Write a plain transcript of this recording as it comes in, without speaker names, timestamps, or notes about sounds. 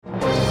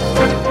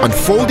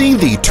unfolding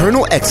the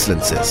eternal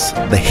excellences,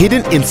 the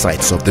hidden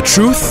insights of the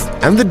truth,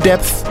 and the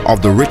depth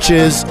of the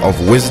riches of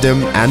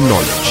wisdom and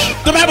knowledge.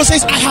 The Bible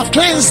says, I have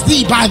cleansed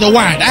thee by the word.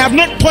 I have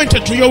not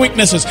pointed to your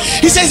weaknesses.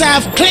 He says, I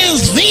have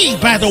cleansed thee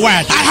by the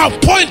word. I have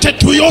pointed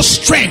to your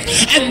strength.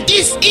 And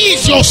this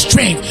is your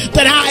strength,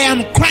 that I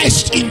am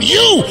Christ in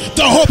you,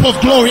 the hope of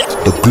glory.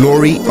 The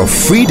glory of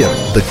freedom,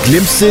 the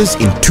glimpses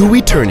into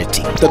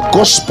eternity. The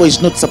gospel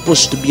is not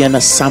supposed to be an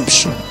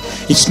assumption.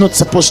 It's not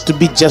supposed to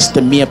be just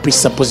a mere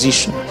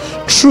presupposition.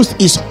 Truth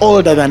is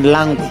older than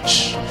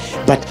language,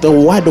 but the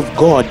word of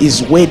God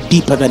is way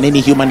deeper than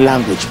any human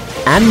language.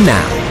 And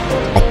now,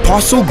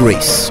 Apostle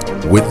Grace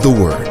with the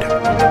word.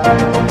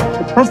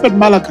 The prophet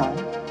Malachi,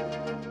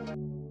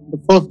 the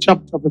 4th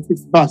chapter of the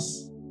 5th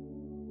verse,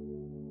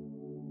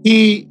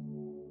 he,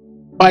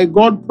 by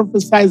God,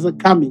 prophesies the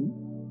coming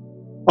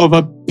of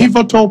a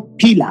pivotal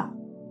pillar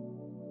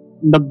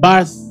in the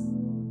birth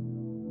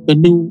of the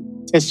New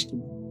Testament.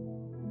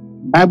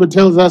 The Bible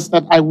tells us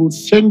that I will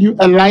send you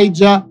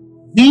Elijah,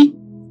 the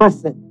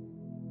prophet,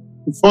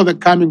 before the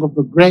coming of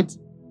the great,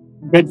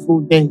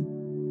 dreadful day.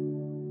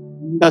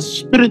 The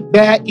spirit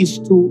there is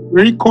to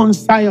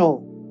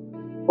reconcile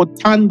or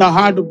turn the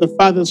heart of the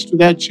fathers to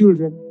their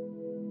children,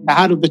 the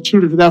heart of the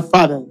children to their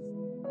fathers,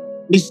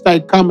 lest I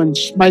come and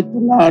smite the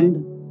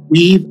land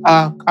with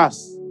a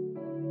curse.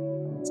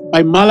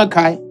 By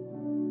Malachi,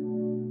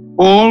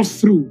 all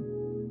through,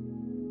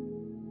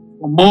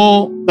 for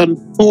more than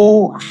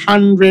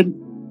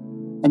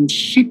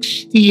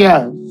 460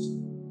 years,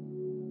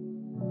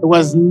 there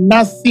was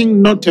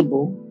nothing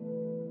notable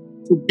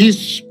to be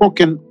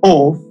spoken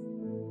of,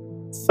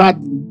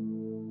 sadly,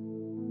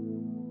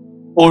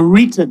 or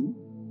written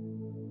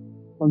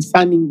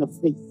concerning the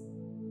faith.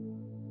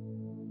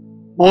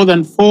 More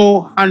than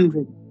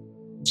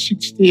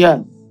 460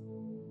 years.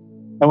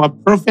 There were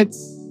prophets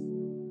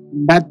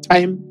in that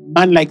time. A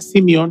man like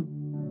Simeon,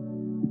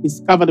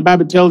 discovered, the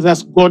Bible tells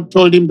us, God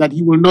told him that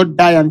he will not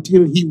die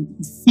until he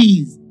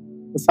sees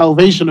the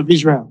salvation of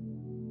Israel.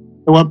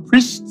 There were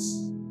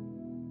priests,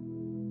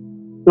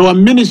 there were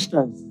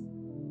ministers,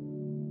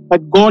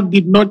 but God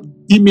did not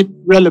deem it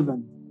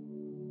relevant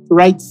to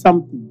write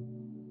something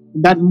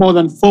in that more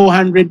than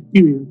 400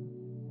 period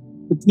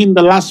between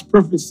the last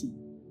prophecy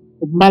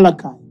of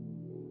Malachi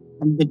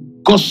and the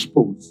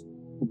Gospels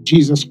of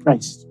Jesus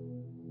Christ.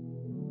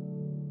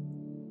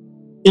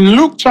 In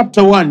Luke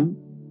chapter 1,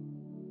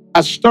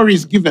 a story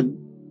is given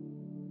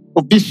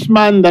of this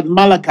man that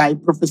Malachi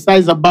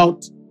prophesies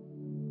about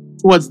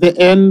towards the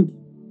end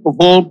of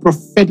all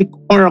prophetic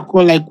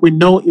oracle like we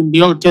know in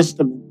the Old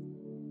Testament.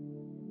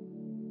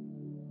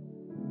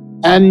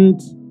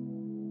 And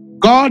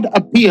God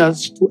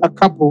appears to a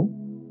couple,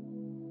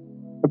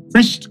 a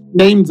priest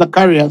named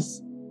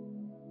Zacharias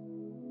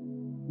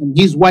and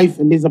his wife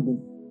Elizabeth.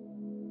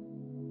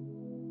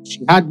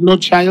 She had no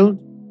child.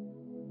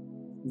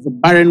 She was a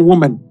barren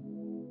woman.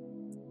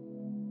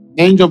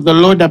 The angel of the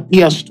Lord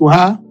appears to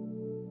her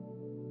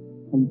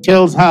and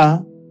tells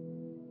her,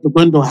 you're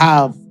going to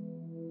have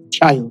a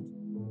child.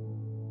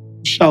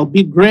 He shall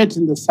be great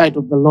in the sight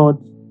of the Lord.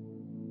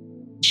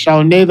 He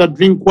shall neither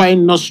drink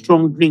wine nor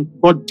strong drink,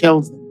 God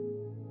tells them.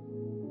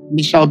 And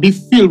he shall be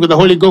filled with the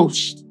Holy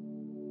Ghost.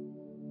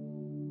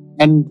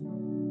 And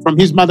from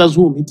his mother's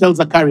womb, he tells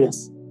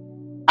Zacharias,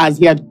 as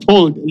he had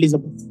told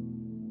Elizabeth,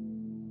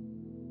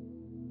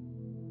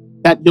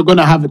 that you're going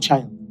to have a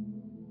child.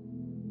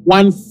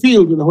 One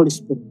filled with the Holy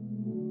Spirit.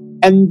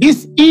 And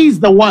this is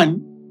the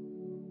one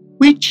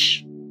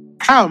which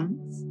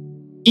comes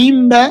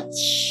in the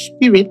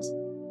spirit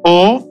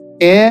of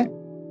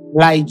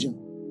Elijah.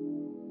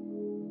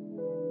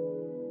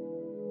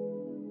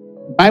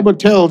 The Bible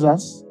tells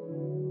us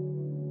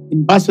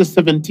in verses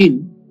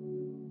 17,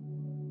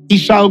 he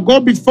shall go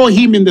before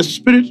him in the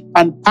spirit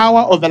and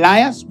power of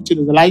Elias, which is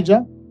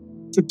Elijah,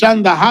 to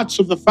turn the hearts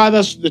of the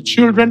fathers to the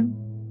children.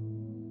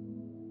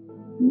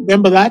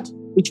 Remember that?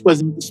 Which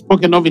was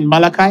spoken of in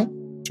Malachi,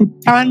 to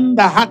turn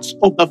the hearts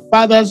of the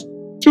fathers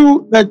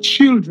to the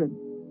children,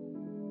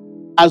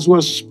 as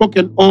was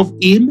spoken of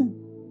in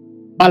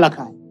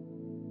Malachi.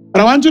 But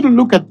I want you to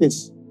look at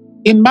this.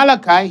 In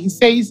Malachi, he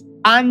says,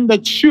 and the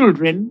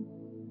children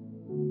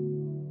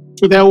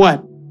to their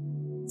what?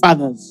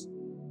 Fathers.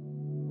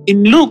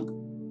 In Luke,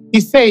 he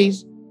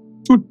says,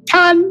 to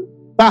turn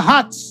the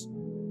hearts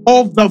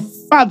of the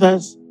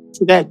fathers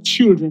to their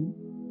children.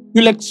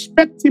 You'll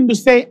expect him to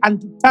say,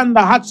 and to turn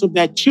the hearts of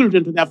their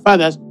children to their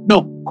fathers.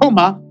 No,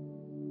 comma.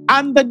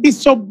 And the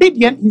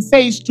disobedient, he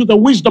says, to the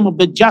wisdom of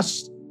the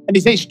just. And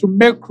he says, to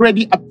make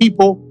ready a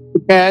people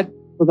prepared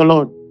for the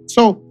Lord.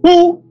 So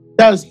who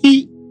does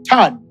he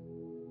turn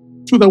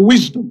to the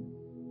wisdom?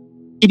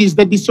 It is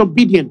the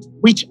disobedient,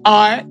 which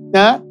are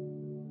the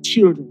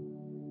children.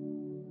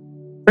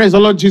 Praise the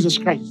Lord Jesus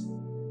Christ.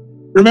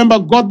 Remember,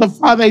 God the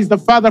Father is the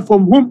Father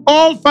from whom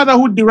all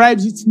fatherhood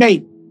derives its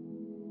name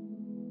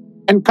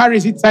and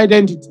carries its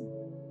identity.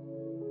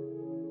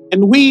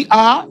 And we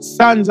are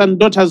sons and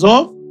daughters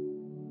of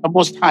the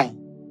Most High.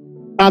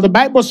 Now, the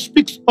Bible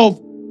speaks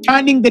of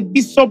turning the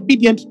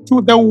disobedient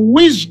to the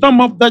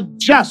wisdom of the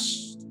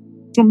just.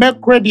 to make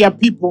ready a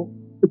people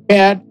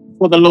prepared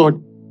for the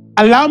Lord.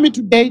 Allow me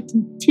today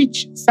to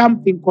teach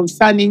something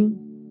concerning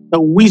the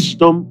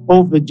wisdom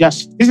of the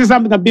just. This is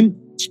something I've been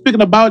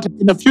speaking about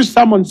in a few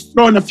sermons,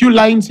 thrown a few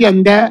lines here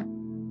and there,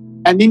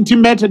 and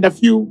intimated a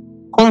few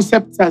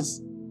concepts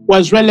as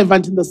was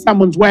relevant in the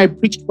sermons where I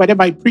preached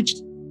whatever I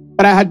preached.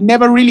 But I had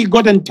never really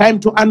gotten time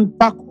to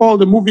unpack all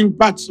the moving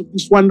parts of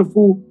this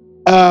wonderful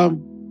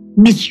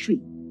mystery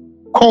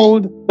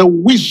called the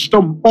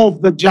wisdom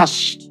of the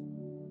just.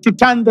 To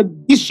turn the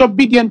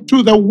disobedient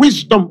to the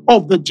wisdom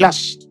of the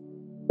just.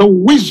 The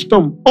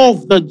wisdom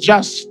of the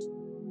just.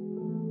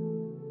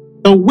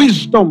 The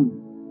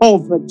wisdom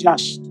of the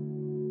just.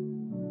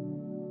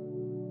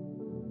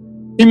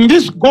 In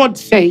this, God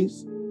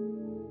says,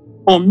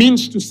 or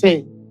means to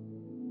say,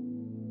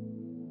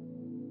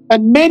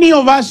 that many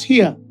of us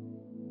here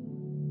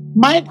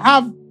might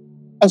have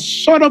a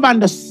sort of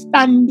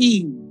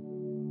understanding,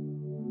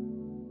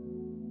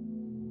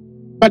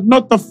 but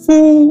not the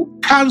full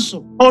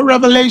counsel or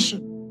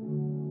revelation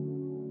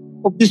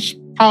of this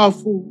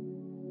powerful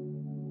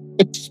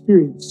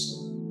experience,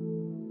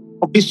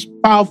 of this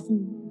powerful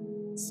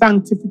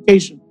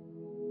sanctification,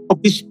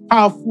 of this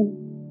powerful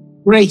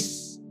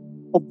grace,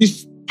 of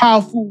this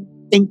powerful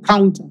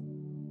encounter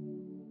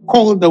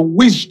called the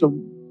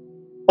wisdom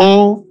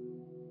of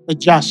the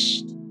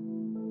just.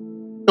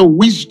 The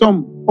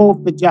wisdom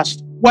of the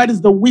just. What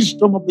is the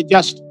wisdom of the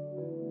just?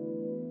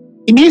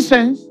 In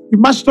essence, you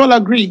must all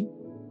agree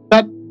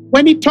that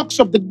when he talks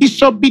of the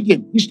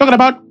disobedient, he's talking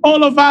about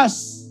all of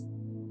us.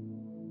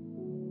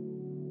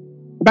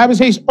 The Bible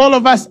says all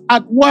of us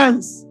at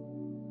once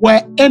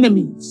were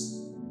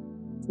enemies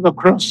to the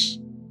cross.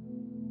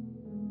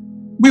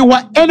 We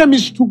were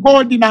enemies to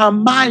God in our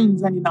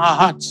minds and in our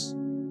hearts.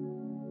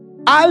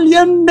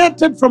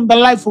 Alienated from the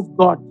life of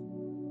God.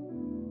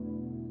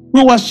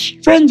 We were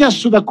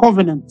strangers to the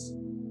covenant.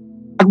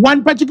 At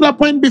one particular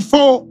point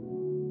before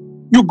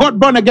you got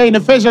born again,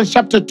 Ephesians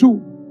chapter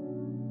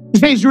 2, he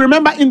says, you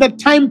remember in the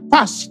time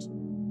past,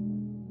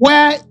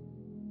 where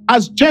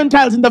as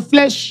Gentiles in the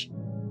flesh,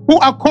 who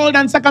are called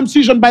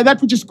uncircumcision by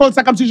that which is called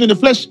circumcision in the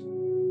flesh,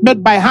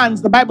 made by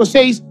hands, the Bible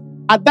says,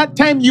 at that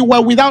time you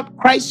were without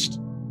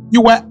Christ,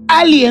 you were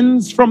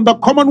aliens from the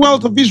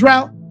commonwealth of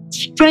Israel,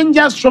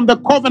 strangers from the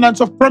covenants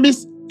of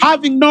promise,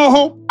 having no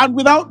hope and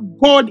without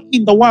God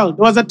in the world.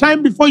 There was a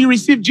time before you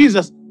received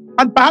Jesus,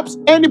 and perhaps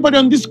anybody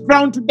on this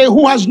ground today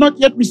who has not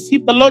yet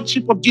received the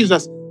Lordship of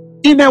Jesus,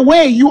 in a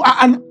way, you are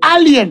an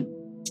alien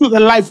to the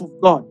life of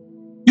God.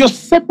 You're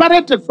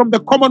separated from the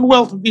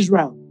commonwealth of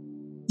Israel.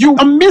 You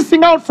are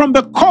missing out from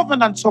the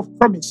covenants of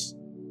promise.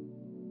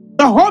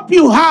 The hope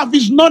you have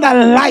is not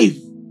alive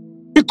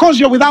because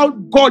you're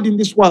without God in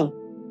this world.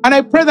 And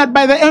I pray that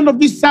by the end of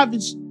this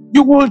service,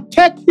 you will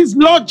take his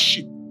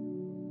Lordship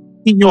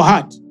in your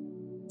heart.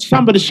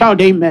 Somebody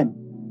shout amen.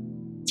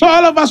 So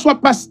all of us were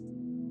past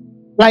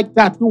like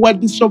that. We were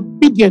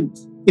disobedient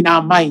in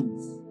our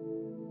minds.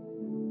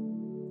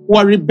 We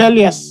were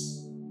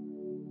rebellious.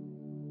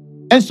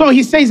 And so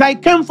he says, I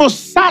came for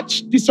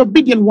such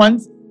disobedient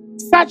ones,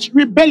 such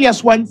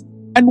rebellious ones,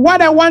 and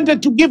what I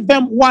wanted to give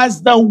them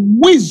was the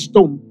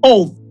wisdom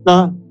of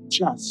the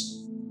just.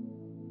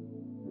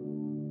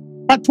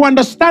 But to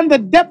understand the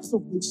depth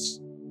of this,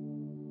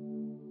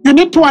 you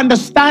need to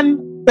understand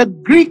the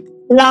Greek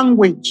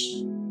language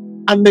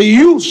and the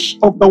use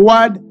of the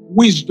word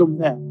wisdom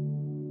there.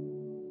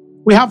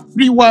 We have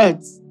three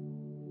words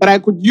that I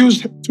could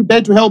use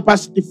today to help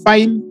us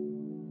define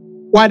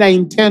what I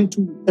intend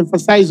to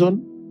emphasize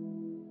on.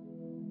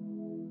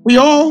 We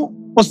all,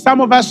 or some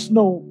of us,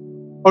 know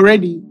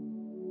already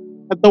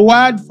that the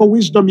word for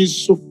wisdom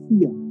is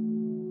Sophia.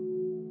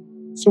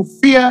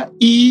 Sophia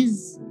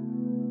is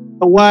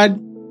the word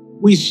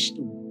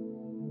wisdom.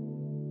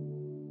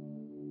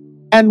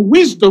 And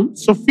wisdom,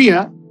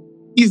 Sophia,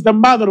 is the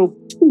mother of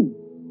two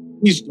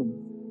wisdoms.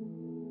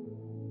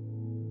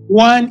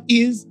 One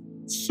is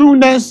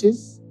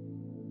sunesis,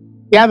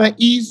 the other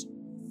is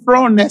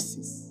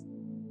phronesis.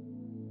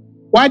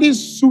 What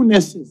is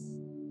sunesis?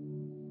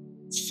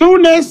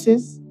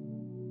 Sunesis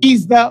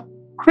is the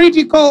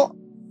critical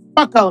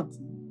faculty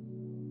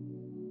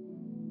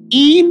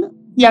in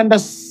the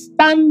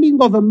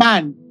understanding of a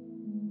man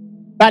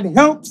that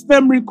helps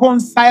them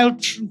reconcile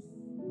truth,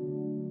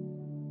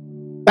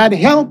 that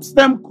helps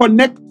them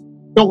connect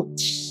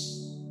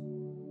dots,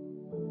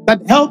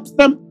 that helps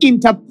them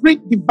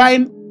interpret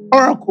divine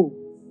oracles,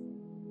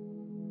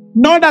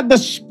 not at the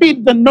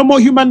speed the normal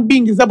human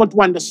being is able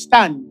to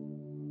understand,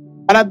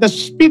 but at the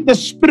speed the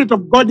Spirit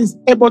of God is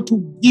able to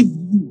give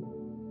you.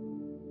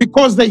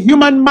 Because the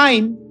human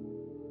mind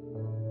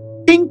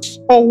thinks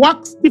or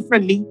works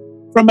differently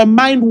from a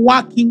mind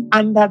working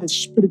under the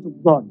Spirit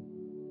of God.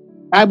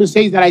 The Bible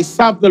says that I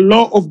serve the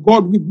law of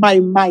God with my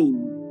mind.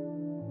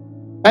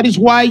 That is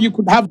why you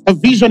could have a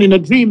vision in a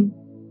dream,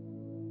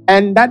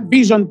 and that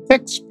vision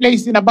takes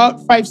place in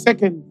about 5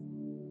 seconds.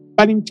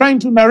 But in trying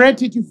to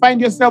narrate it, you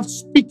find yourself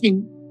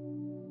speaking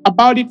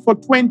about it for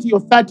 20 or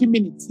 30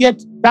 minutes.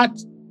 Yet that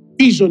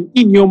vision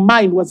in your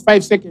mind was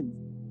 5 seconds.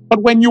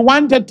 But when you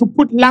wanted to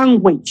put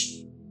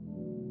language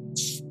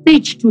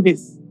speech to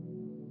this.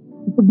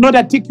 You could not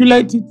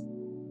articulate it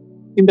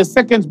in the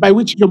seconds by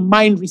which your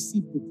mind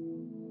received it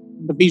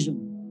in the vision.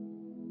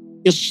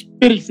 Your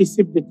spirit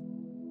received it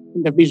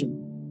in the vision.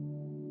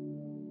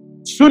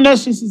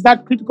 Sunesis is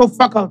that critical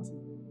faculty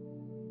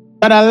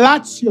that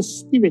alerts your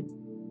spirit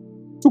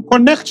to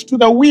connect to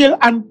the will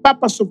and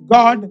purpose of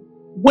God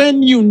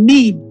when you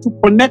need to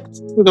connect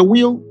to the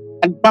will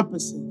and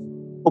purposes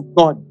of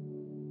God.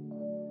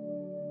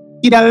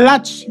 It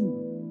alerts you.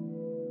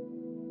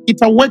 It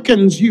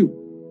awakens you.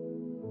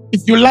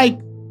 If you like,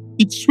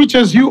 it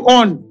switches you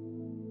on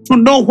to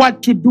know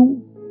what to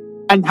do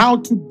and how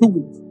to do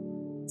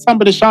it.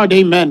 Somebody shout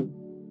amen.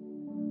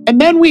 And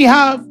then we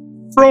have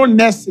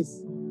phronesis.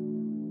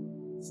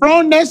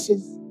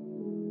 Phronesis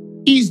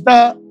is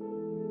the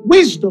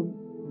wisdom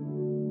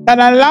that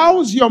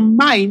allows your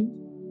mind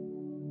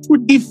to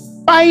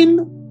define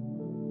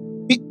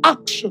the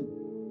action,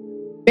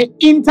 the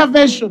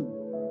intervention,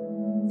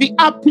 the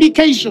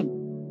application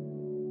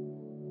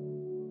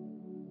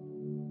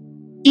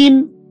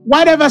in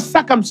whatever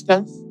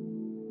circumstance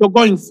you're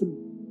going through.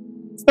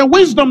 It's the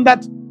wisdom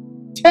that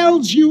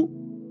tells you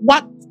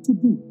what to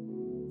do.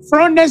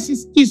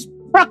 Phronesis is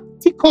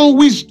practical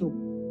wisdom.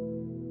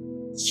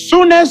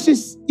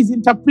 Sunesis is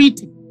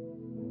interpreting.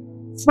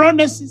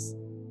 Phronesis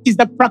is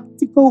the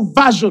practical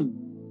version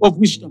of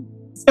wisdom.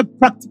 It's the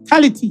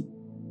practicality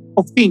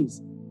of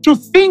things. To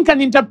think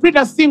and interpret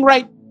a thing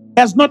right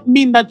does not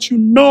mean that you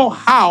know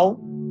how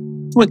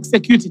to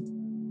execute it.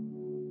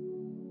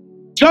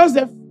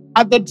 Joseph,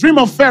 at the dream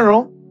of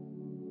Pharaoh,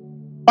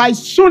 by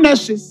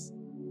sunesis,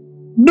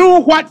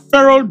 knew what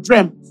Pharaoh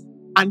dreamt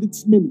and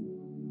its meaning.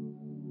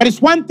 But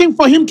it's one thing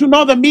for him to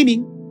know the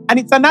meaning, and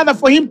it's another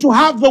for him to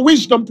have the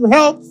wisdom to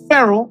help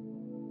Pharaoh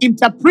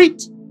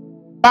interpret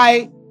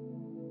by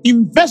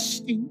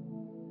investing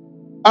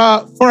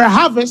for a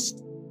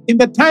harvest in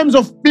the times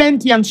of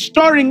plenty and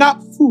storing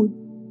up food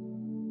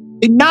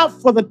enough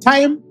for the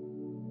time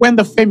when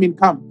the famine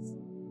comes.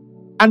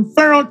 And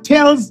Pharaoh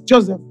tells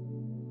Joseph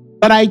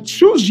that I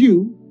choose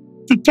you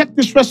to take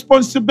this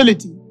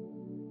responsibility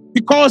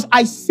because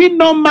I see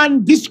no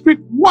man discreet,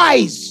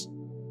 wise,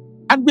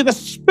 and with the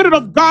Spirit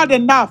of God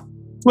enough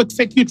to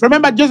execute.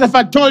 Remember, Joseph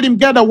had told him,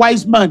 get a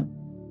wise man,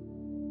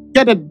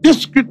 get a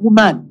discreet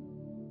woman,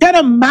 get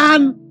a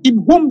man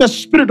in whom the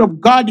Spirit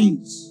of God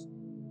is,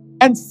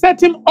 and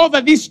set him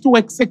over this to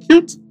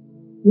execute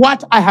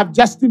what I have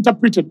just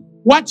interpreted.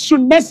 What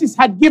Sunesis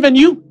had given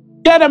you,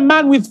 get a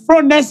man with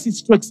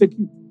phronesis to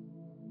execute.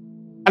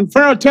 And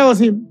Pharaoh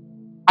tells him,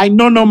 I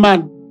know no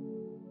man.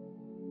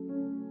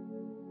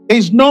 There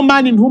is no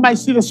man in whom I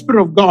see the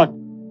Spirit of God.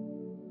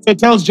 So he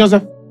tells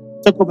Joseph,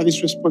 take over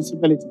this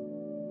responsibility.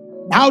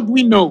 How do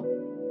we know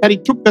that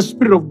it took the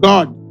Spirit of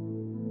God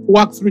to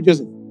work through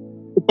Joseph?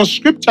 Because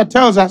Scripture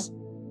tells us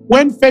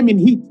when famine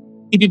hit,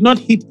 it did not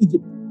hit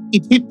Egypt.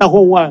 It hit the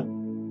whole world.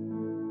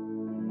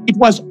 It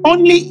was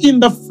only in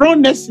the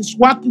phronesis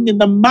working in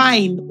the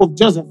mind of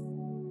Joseph,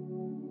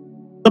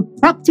 the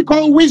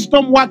practical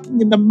wisdom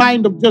working in the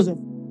mind of Joseph,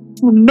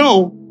 to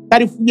know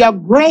that if we are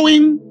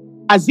growing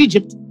as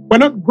Egypt, we're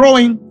not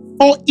growing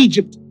for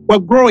Egypt, we're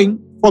growing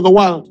for the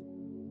world.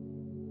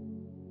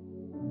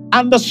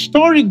 And the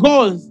story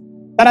goes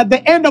that at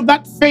the end of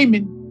that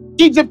famine,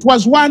 Egypt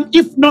was one,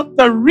 if not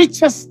the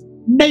richest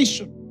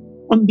nation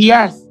on the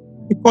earth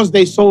because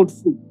they sold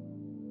food.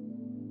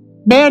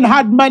 Men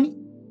had money,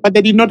 but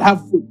they did not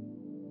have food.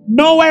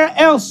 Nowhere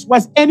else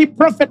was any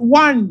prophet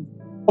warned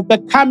of the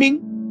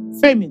coming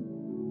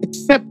famine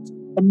except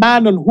the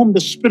man on whom the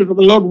Spirit of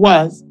the Lord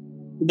was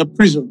in the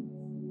prison.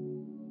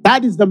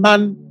 That is the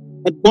man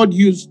that God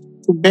used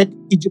to make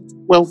Egypt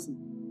wealthy.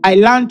 I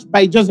learned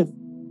by Joseph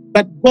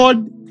that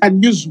God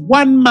can use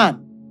one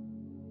man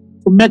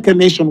to make a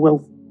nation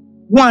wealthy.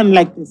 One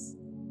like this.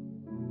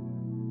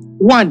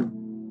 One.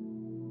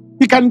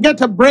 He can get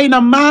a brain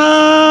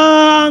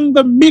among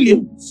the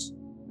millions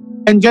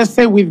and just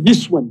say, with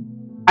this one,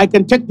 I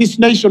can take this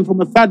nation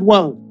from a third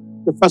world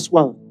to the first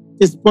world.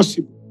 It is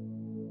possible.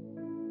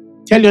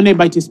 Tell your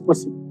neighbor it is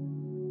possible.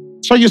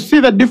 So you see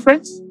the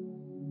difference?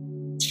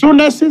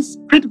 Sunesis,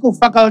 critical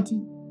faculty.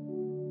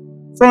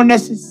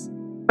 Phronesis,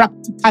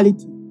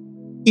 practicality,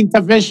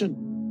 intervention.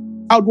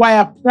 How do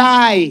I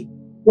apply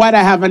what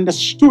I have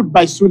understood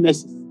by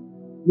sunesis?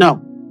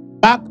 Now,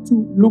 back to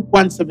Luke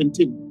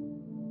 1:17.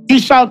 He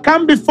shall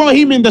come before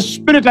him in the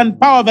spirit and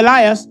power of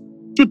Elias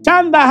to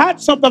turn the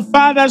hearts of the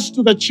fathers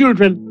to the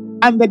children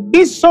and the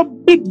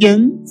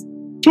disobedient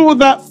to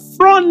the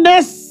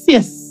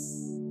phronesis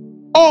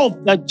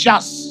of the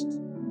just.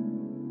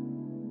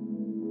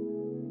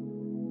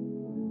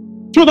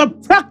 To the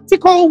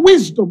practical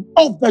wisdom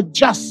of the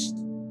just.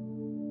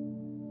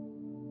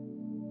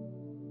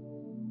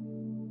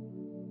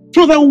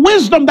 To the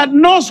wisdom that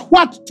knows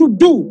what to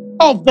do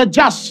of the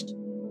just.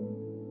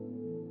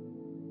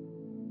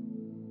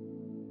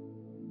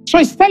 So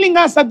it's telling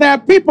us that there are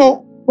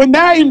people, when they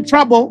are in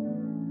trouble,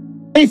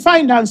 they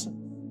find answers.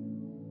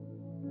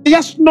 They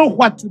just know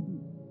what to do.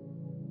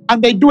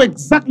 And they do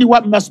exactly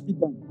what must be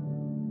done.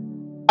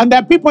 And there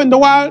are people in the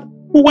world,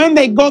 who, when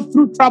they go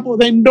through trouble,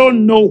 they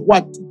don't know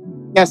what to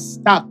do. They're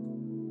stuck.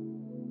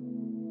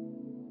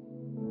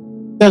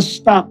 They're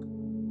stuck.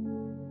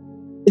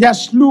 They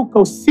just look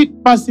or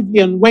sit passively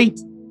and wait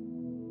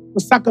for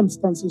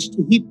circumstances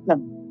to hit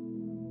them.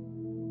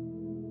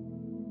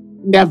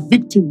 They're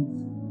victims.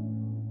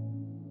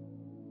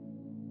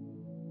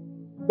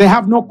 They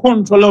have no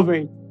control over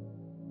it.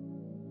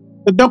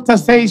 The doctor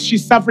says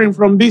she's suffering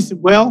from this.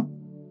 Well,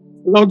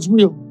 the Lord's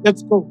will.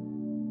 Let's go.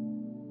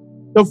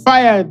 You're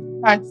fired.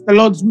 It's the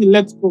Lord's will.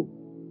 Let's go.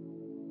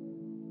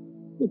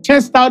 You're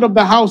chased out of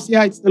the house.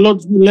 Yeah, it's the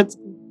Lord's will. Let's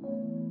go.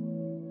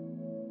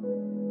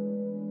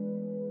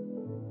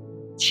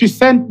 She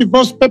sent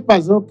divorce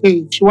papers. Okay,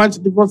 if she wants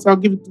a divorce, I'll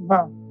give it to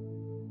her.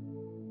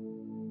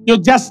 You're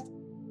just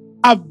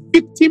a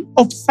victim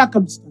of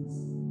circumstance.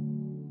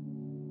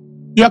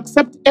 You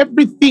accept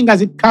everything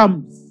as it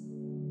comes.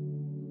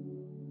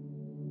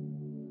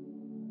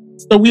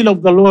 It's the will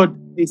of the Lord,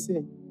 they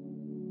say.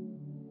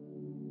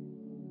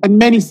 And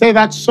many say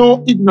that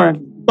so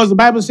ignorantly, because the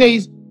Bible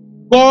says,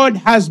 God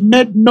has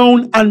made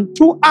known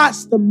unto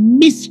us the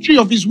mystery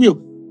of his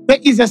will. There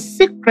is a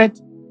secret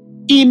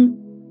in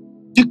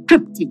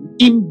decrypting,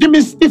 in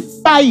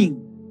demystifying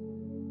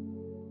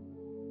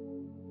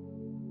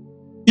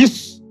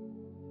this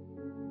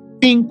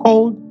thing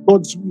called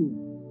God's will.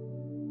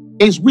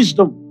 There is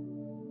wisdom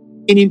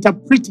in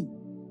interpreting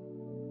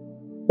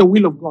the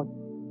will of God.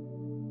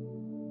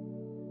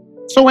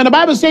 So when the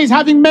Bible says,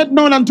 having made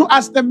known unto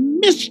us the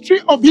mystery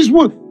of his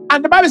will,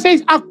 and the Bible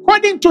says,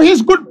 according to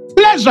his good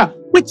pleasure,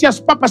 which he has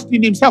purposed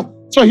in himself.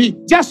 So he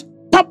just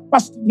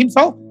purposed in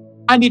himself,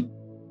 and it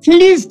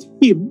pleased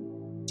him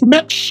to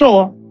make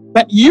sure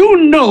that you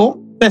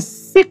know the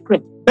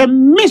secret, the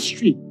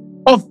mystery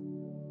of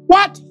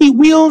what he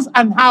wills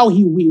and how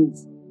he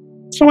wills.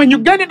 So when you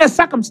get in a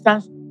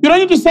circumstance, you don't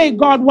need to say,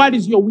 God, what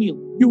is your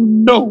will? You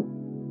know.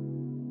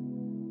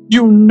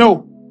 You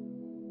know.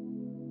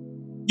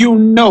 You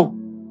know.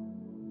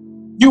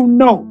 You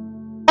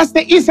know. That's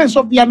the essence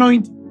of the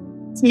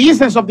anointing. It's the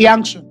essence of the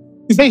unction.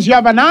 He says, you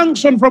have an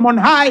unction from on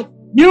high.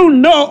 You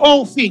know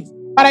all things.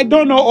 But I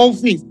don't know all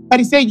things. But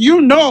he said,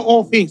 you know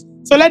all things.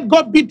 So let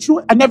God be true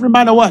and every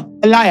man a what?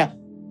 A liar.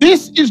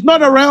 This is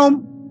not a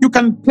realm you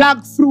can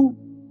plug through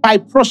by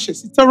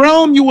process. It's a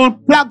realm you will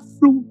plug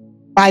through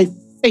by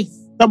faith.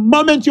 The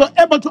moment you're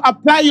able to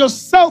apply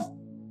yourself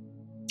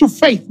to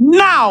faith,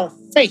 now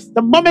faith,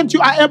 the moment you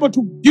are able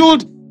to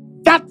build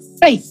that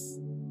faith,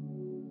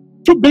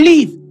 to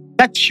believe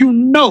that you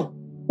know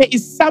there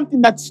is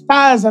something that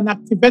stirs and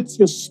activates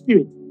your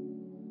spirit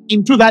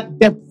into that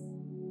depth,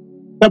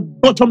 the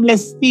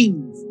bottomless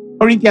things,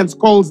 Corinthians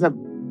calls them,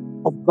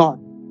 of God.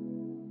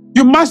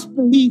 You must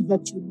believe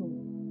that you know.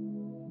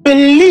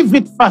 Believe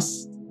it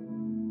first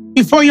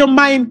before your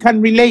mind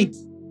can relate.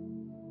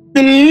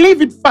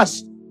 Believe it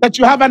first that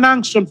you have an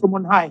unction from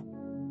on high.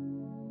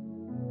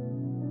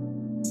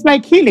 It's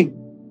like healing.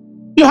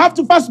 You have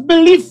to first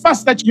believe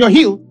first that you're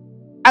healed,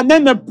 and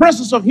then the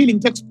process of healing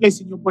takes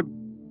place in your body.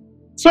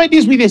 So it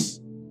is with this.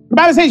 The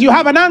Bible says you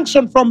have an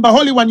unction from the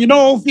Holy One. You know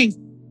all things.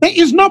 There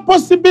is no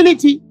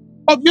possibility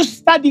of you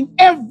studying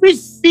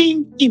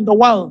everything in the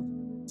world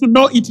to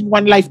know it in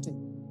one lifetime.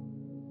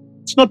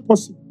 It's not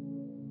possible.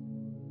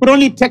 It would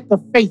only take the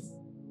faith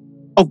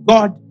of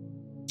God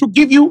to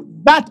give you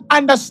that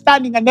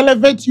understanding and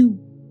elevate you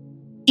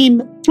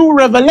into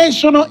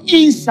revelational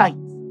insight,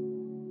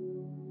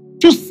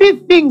 to see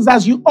things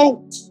as you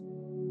ought.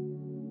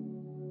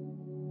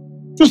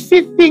 To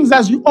see things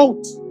as you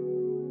ought.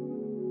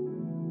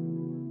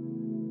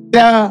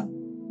 There are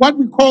what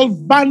we call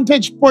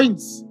vantage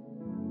points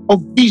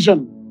of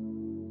vision.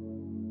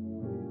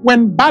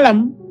 When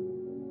Balaam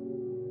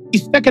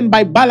is taken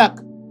by Balak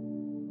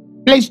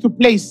place to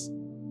place,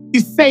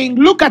 he's saying,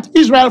 look at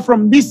Israel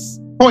from this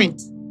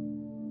point.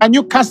 Can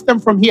you cast them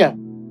from here?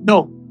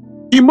 No.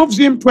 He moves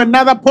him to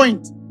another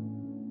point.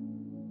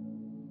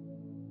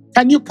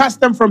 Can you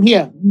cast them from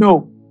here?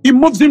 No. He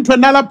moves him to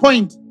another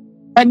point.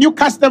 Can you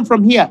cast them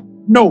from here?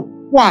 No.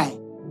 Why?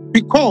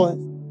 Because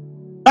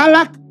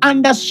Balak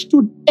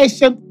understood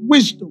ancient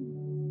wisdom,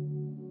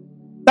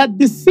 that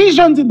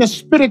decisions in the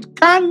spirit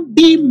can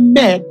be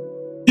made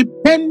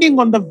depending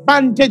on the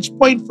vantage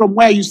point from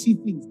where you see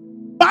things,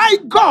 by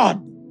God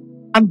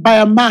and by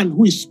a man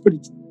who is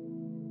spiritual.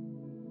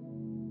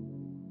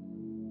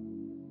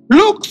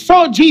 Luke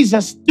saw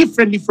Jesus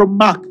differently from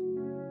Mark.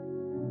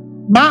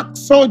 Mark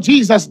saw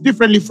Jesus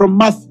differently from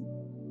Matthew.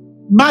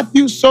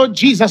 Matthew saw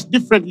Jesus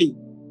differently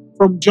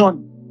from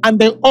John. And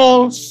they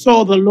all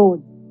saw the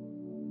Lord.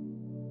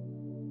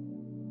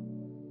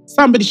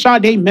 Somebody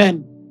shout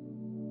amen.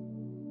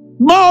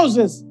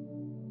 Moses,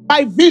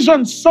 by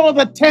vision, saw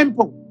the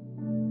temple.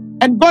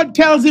 And God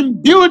tells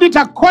him, build it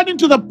according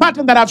to the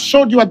pattern that I've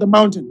showed you at the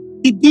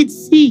mountain. He did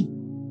see.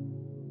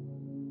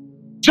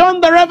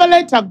 John the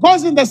Revelator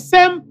goes in the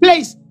same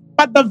place,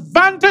 but the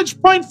vantage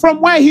point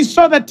from where he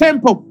saw the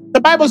temple, the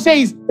Bible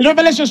says in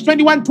Revelation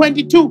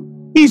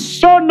 21:22, he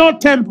saw no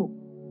temple.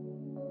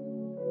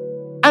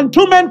 And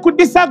two men could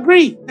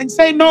disagree and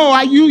say, no,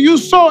 you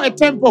saw a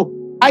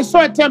temple. I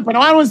saw a temple.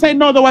 Now I don't say,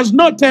 no, there was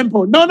no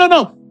temple. No.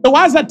 There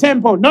was a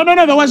temple. No,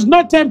 there was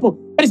no temple.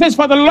 But it says,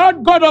 for the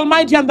Lord God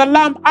Almighty and the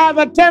Lamb are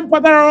the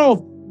temple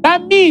thereof.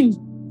 That means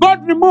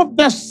God removed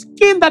the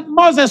skin that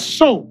Moses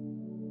saw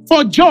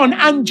for John,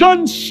 and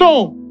John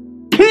saw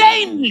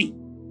plainly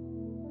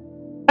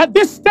that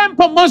this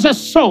temple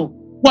Moses saw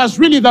was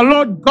really the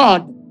Lord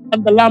God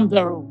and the Lamb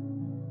thereof.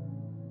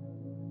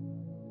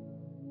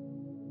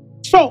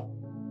 So,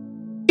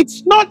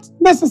 it's not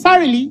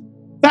necessarily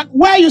that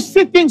where you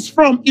see things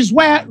from is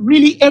where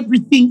really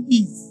everything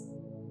is.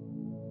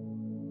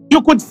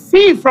 You could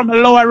see from a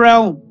lower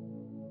realm.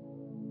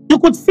 You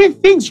could see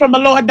things from a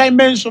lower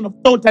dimension of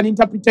thought and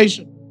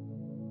interpretation.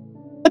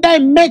 But I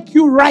make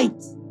you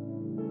right.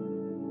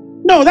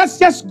 No, that's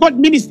just God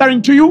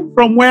ministering to you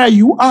from where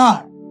you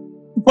are,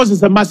 because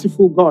He's a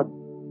merciful God.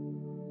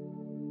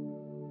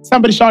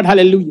 Somebody shout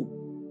hallelujah.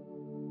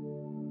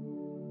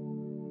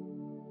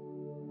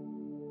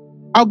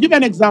 I'll give you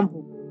an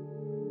example.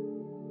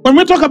 When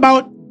we talk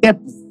about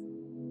depth,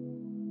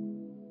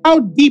 how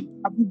deep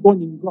have you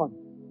gone in God?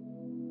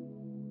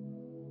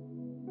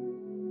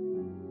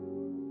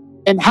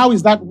 And how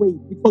is that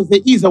weight? Because there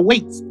is a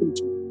weight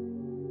spiritually.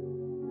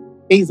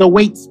 There is a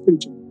weight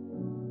spiritually.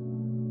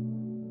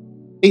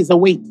 There is a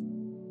weight.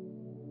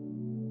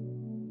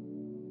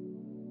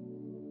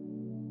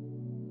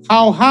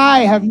 How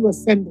high have you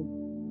ascended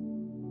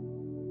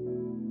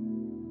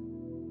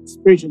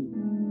spiritually?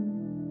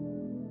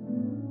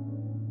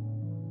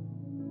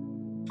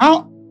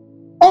 How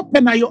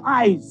open are your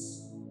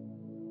eyes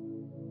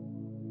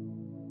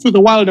to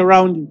the world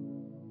around you?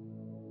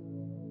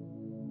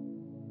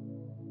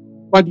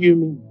 What do you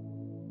mean?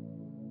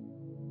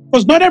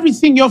 Because not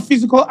everything your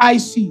physical eye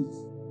sees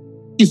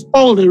is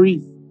all there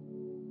is.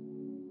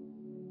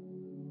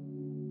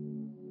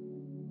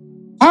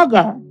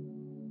 Hagar,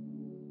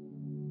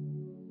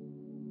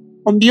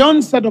 from the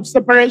onset of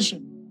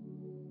separation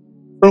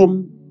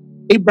from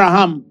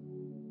Abraham,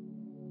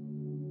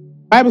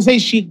 the Bible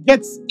says she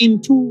gets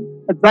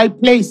into a dry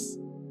place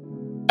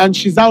and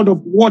she's out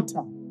of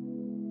water.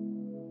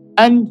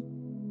 And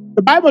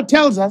the Bible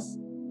tells us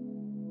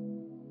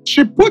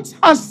she puts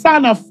her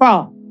son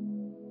afar,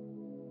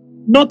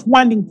 not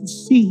wanting to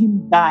see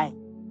him die.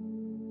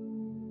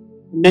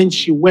 And then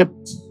she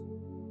wept.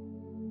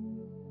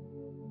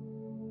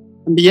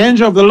 And the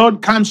angel of the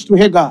Lord comes to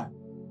Hagar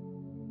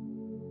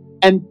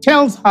and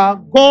tells her,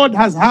 God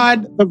has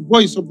heard the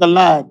voice of the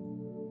Lord.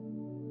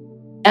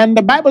 And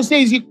the Bible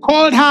says he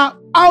called her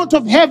out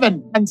of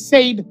heaven and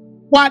said,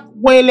 what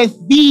waileth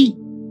thee,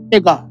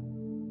 Hagar?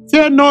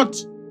 Fear not,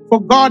 for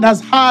God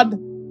has heard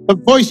the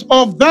voice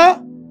of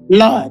the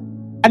Lord.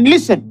 And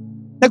listen,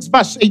 next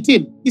verse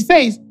 18. He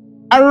says,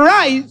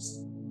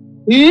 arise,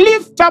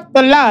 lift up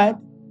the lad,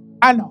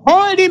 and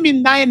hold him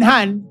in thine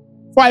hand,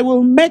 for I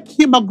will make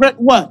him a great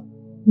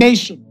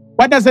nation.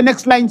 What does the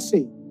next line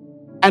say?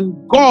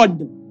 And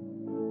God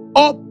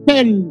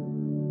opened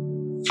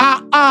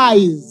her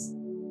eyes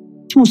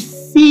to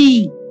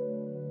see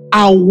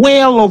a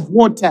well of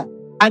water.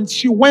 And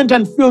she went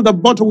and filled the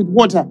bottle with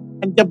water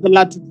and gave the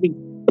lad to drink.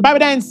 The Bible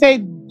doesn't say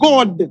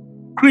God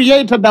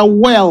created a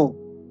well.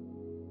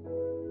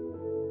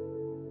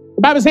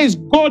 The Bible says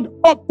God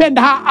opened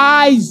her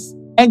eyes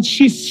and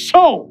she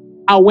saw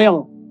a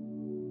well.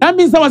 That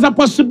means there was a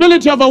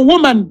possibility of a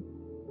woman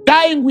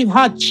dying with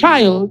her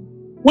child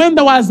when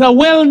there was a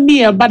well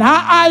near, but her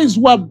eyes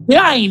were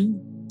blind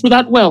to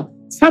that well.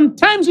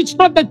 Sometimes it's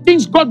not the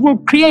things God will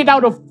create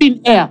out of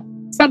thin air.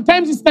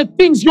 Sometimes it's the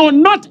things you're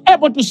not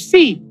able to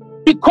see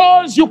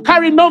because you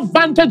carry no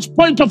vantage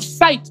point of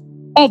sight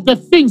of the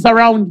things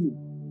around you.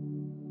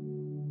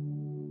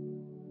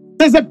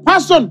 There's a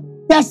person,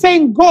 they're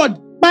saying, God,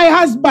 my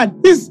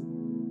husband is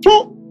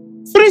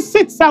 2-3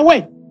 seats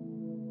away.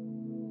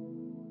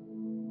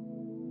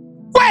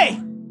 Wait!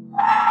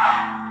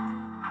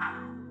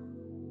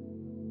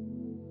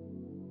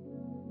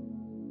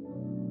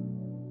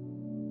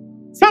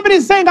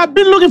 Somebody's saying, I've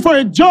been looking for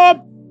a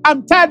job.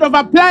 I'm tired of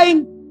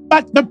applying.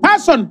 But the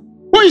person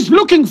who is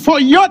looking for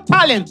your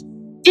talent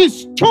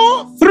is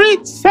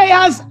 2-3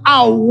 stairs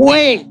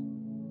away.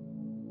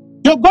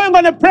 You're going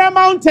on a prayer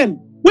mountain,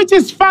 which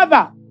is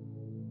further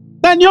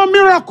than your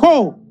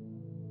miracle.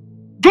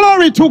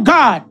 Glory to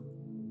God.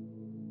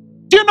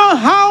 Do you know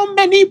how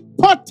many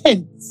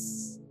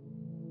portents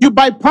you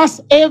bypass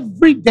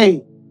every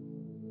day?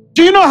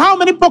 Do you know how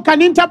many people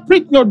can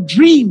interpret your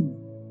dream?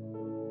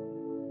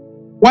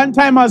 One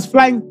time I was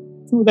flying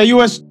to the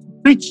US to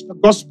preach the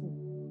gospel.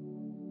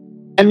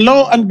 And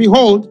lo and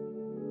behold,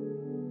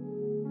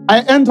 I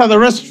enter the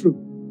restroom.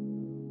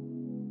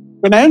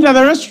 When I enter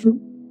the restroom,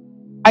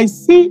 I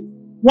see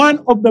one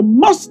of the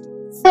most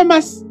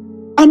famous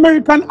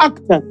American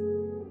actors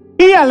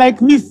here like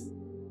this.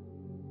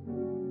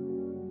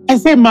 I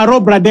say,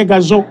 Maro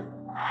Bradega Jo.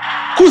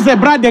 Kuze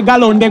Bradega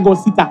Londego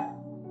Sita.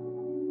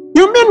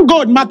 You mean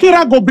God?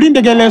 Makira go bring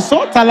the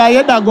geleso,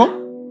 talayeda go.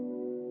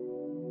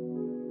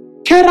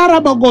 In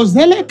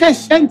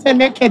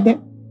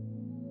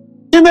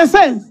the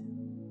sense,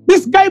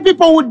 This guy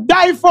people would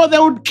die for, they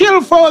would kill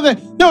for, they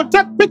would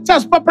take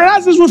pictures,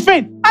 paparazzis would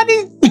faint. And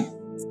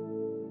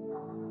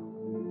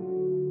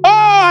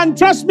oh, and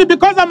trust me,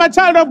 because I'm a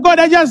child of God,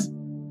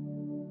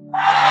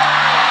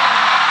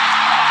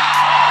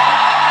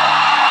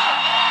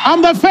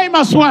 I'm the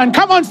famous one.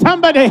 Come on,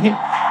 somebody.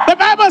 The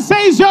Bible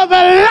says you're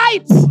the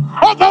light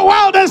of the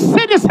world, and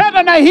city set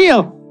on a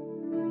hill.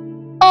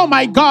 Oh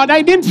my God,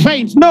 I didn't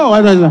faint. No,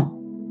 I said,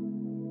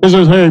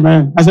 hey,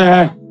 man. I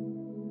said, hey.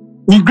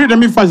 He greeted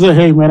me first. I said,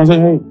 hey, man. I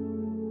said, hey.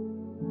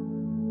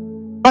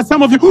 But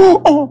some of you,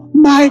 oh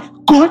my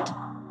God.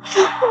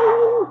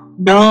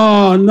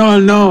 No.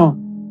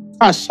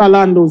 It's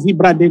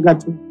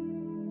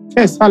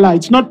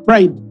not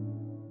pride.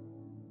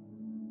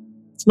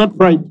 It's not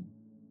pride.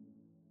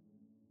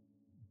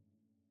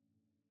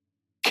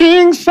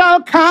 Kings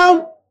shall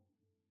come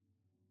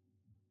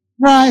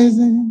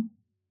rising,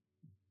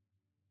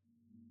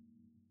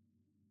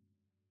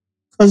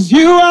 'cause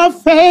you are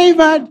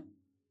favored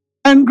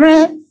and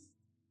grace.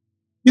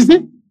 You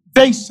see,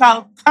 they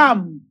shall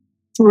come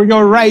to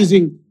your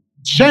rising.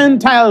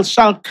 Gentiles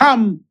shall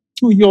come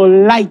to your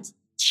light.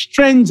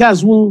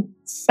 Strangers will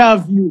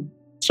serve you.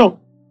 So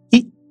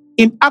he,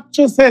 in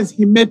actual sense,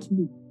 he met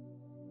me.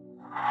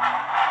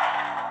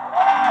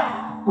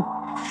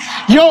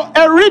 You're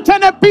a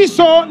written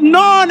epistle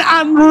known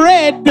and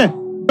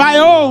read by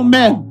all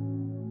men.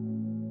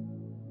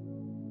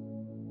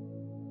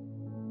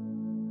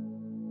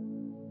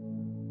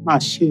 Back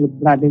to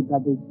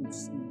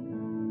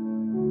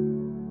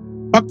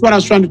what I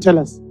was trying to tell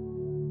us.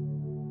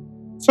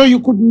 So you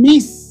could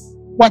miss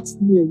what's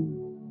near you.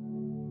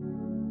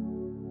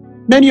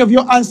 Many of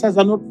your answers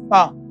are not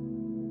far.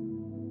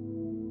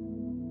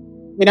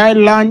 When I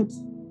learned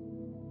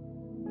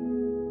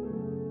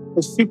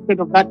the secret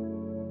of that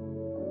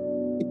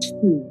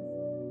experience,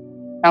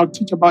 I'll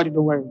teach about it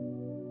the word.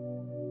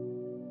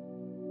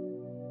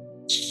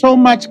 So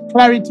much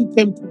clarity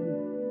came to me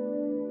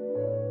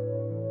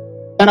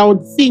that I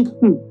would think,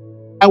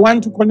 I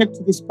want to connect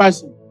to this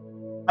person.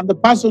 And the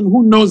person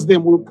who knows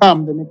them will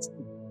come the next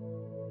day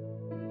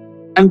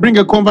and bring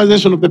a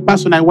conversation of the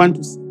person I want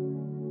to see.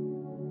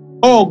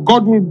 Oh,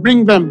 God will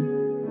bring them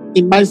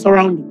in my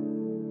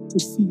surroundings to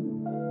see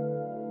them.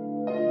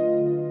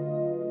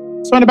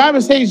 So when the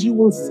Bible says you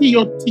will see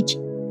your teacher,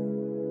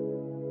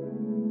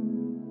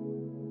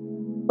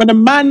 when a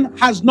man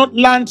has not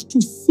learned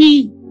to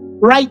see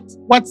right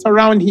what's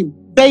around him,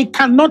 they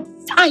cannot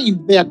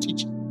find their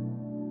teacher.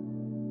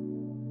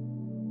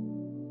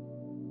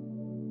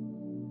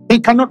 They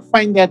cannot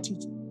find their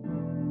teacher.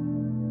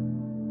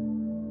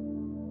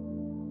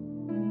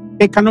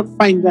 They cannot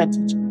find their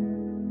teacher.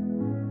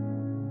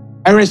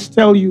 I rest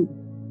tell you,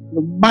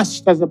 the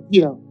masters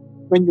appear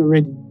when you're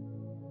ready.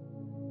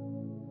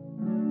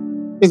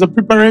 There's a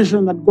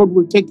preparation that God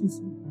will take you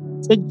through.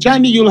 It's a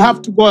journey you'll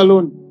have to go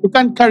alone. You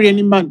can't carry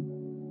any man.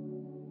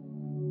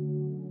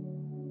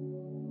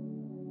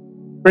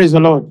 Praise the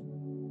Lord.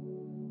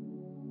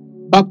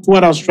 Back to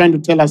what I was trying to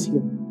tell us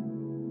here.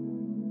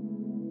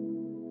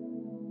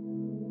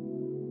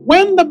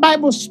 When the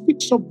Bible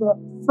speaks of the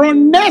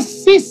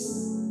phronesis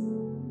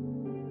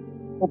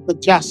of the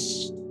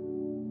just,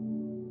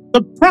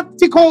 the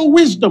practical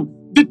wisdom,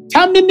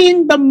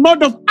 determining the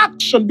mode of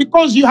action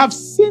because you have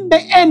seen the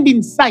end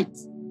in sight.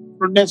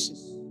 Phronesis.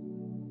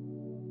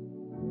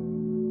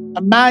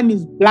 A man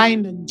is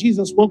blind and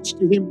Jesus walks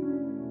to him.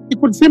 He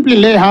could simply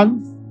lay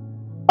hands,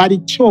 but he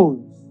chose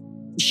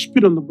to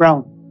spit on the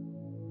ground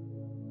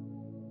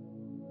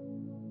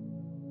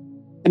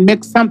and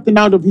make something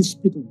out of his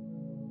spittle.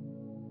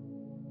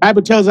 The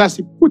Bible tells us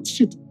he puts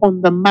it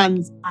on the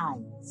man's eyes.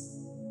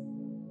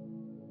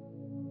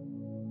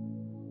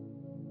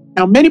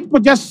 Now, many people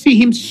just see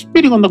him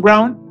spitting on the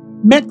ground,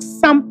 make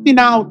something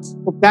out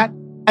of that,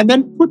 and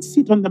then puts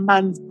it on the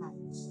man's eyes.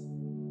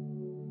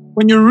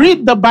 When you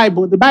read the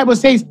Bible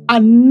says,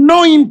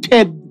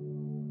 anointed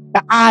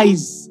the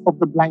eyes of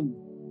the blind.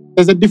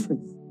 There's a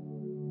difference.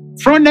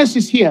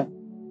 Phronesis here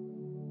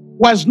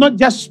was not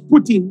just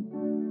putting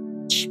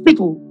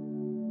spittle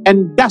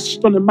and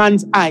dust on a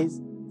man's eyes.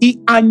 He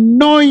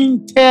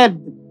anointed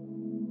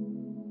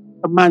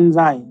the man's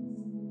eyes.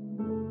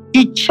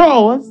 He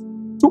chose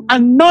to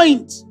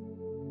anoint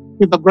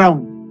with the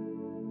ground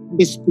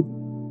this spittle.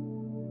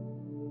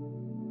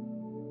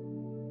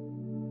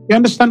 You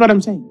understand what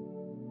I'm saying?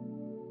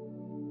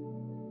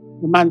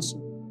 The man saw.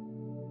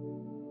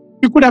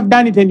 He could have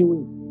done it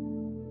anyway.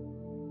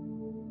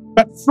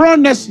 But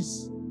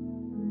phronesis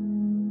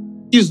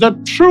is the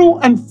true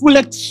and full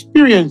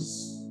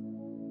experience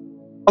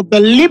of the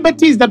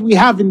liberties that we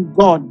have in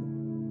God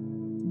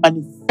to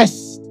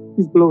manifest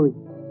His glory.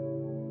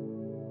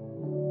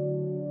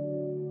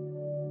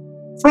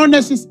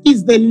 Phronesis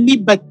is the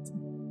liberty.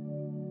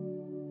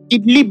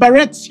 It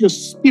liberates your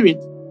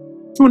spirit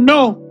to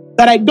know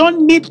that I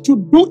don't need to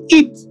do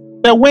it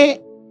the way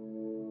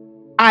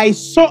I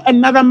saw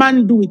another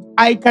man do it.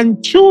 I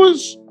can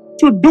choose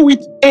to do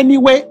it any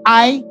way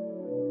I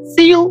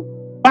feel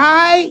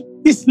by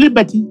this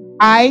liberty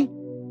I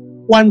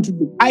want to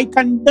do. I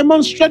can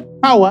demonstrate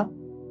power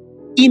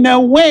in a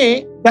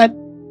way that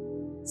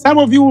some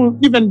of you will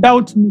even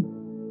doubt me.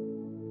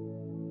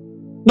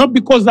 Not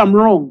because I'm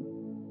wrong,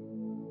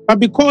 but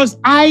because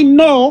I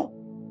know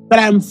that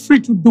I'm free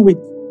to do it.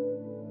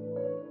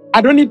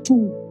 I don't need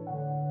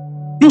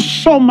to do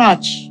so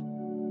much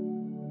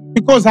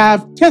because I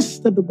have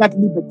tested that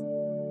liberty.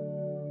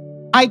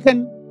 I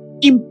can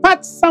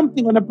impart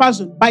something on a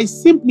person by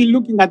simply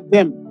looking at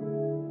them.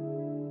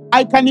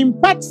 I can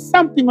impart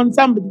something on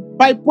somebody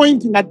by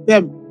pointing at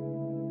them.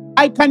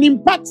 I can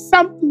impart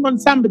something on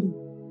somebody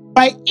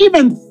by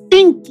even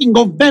thinking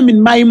of them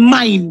in my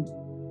mind.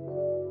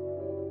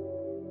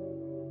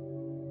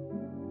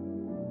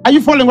 Are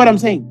you following what I'm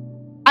saying?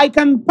 I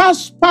can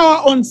pass power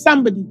on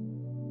somebody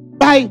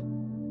by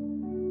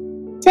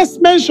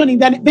just mentioning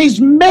that there's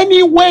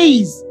many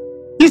ways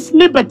this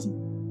liberty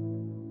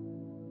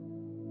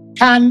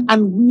can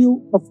and will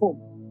perform.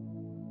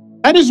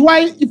 That is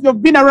why if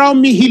you've been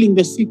around me healing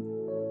the sick,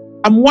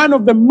 I'm one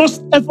of the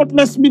most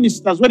effortless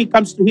ministers when it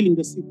comes to healing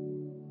the sick.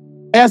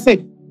 I say,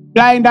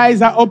 blind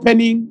eyes are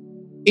opening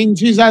in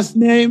Jesus'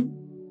 name.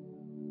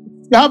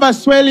 If you have a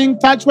swelling,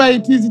 touch where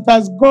it is, it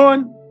has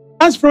gone.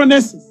 That's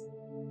phronesis.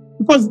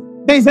 Because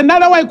there's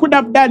another way I could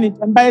have done it,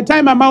 and by the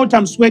time I'm out,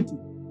 I'm sweating.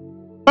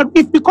 But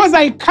if because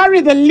I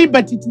carry the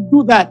liberty to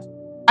do that,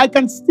 I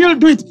can still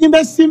do it in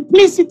the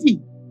simplicity,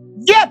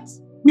 yet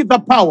with the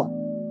power.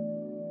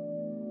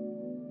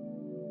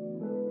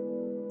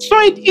 So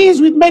it is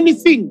with many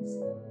things.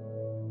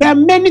 There are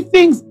many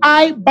things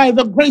I, by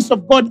the grace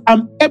of God,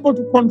 am able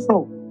to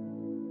control.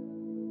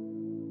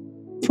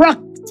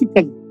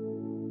 Practically,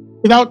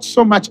 without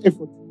so much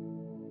effort,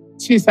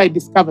 since I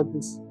discovered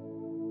this.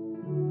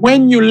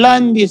 When you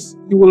learn this,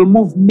 you will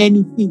move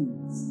many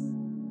things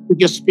with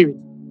your spirit.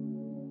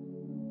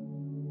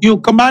 You'll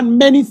command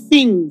many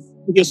things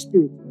with your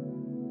spirit.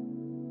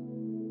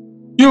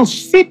 You'll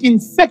sit in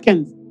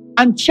seconds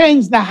and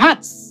change the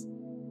hearts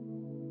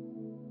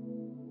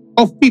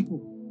of people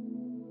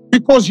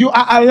because you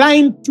are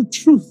aligned to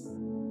truth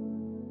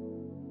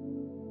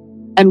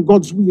and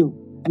God's will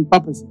and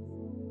purpose.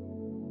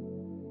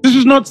 This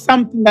is not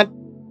something that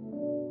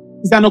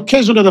is an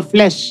occasion of the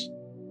flesh.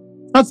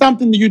 It's not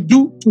something that you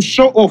do to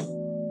show off.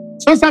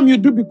 It's not something you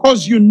do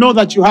because you know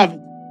that you have it.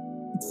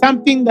 It's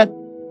something that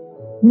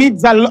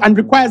needs and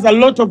requires a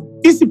lot of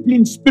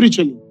discipline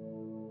spiritually.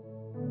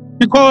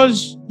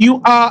 Because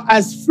you are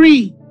as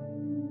free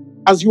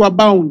as you are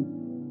bound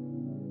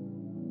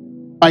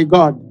by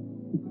God.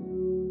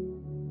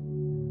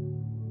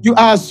 You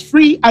are as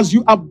free as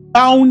you are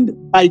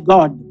bound by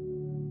God.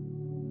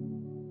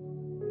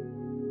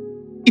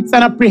 It's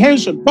an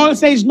apprehension. Paul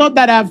says, not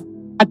that I've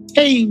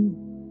attained,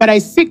 but I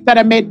seek that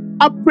I may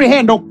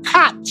apprehend or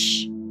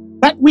catch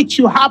that which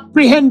you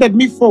apprehended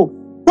me for.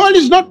 Paul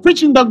is not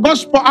preaching the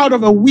gospel out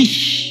of a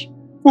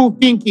wishful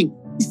thinking.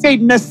 He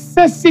said,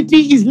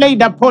 necessity is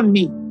laid upon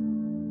me.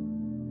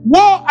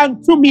 Woe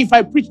unto me if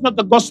I preach not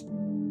the gospel.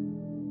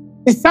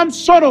 There's some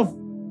sort of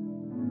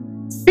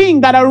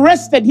thing that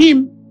arrested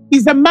him.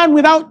 He's a man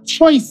without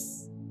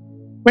choice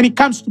when it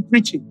comes to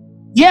preaching.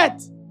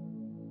 Yet,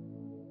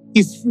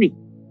 he's free.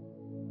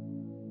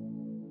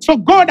 So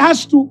God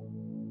has to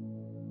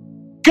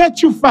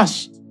get you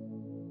first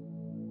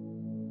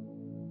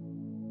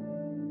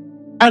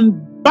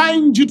and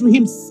bind you to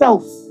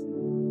himself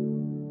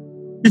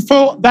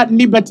before that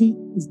liberty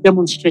is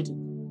demonstrated.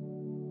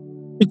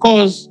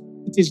 Because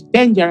it is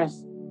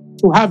dangerous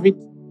to have it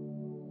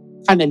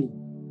carnally.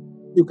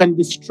 You can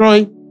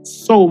destroy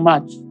so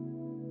much.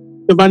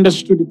 You've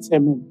understood it,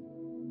 amen.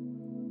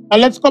 Now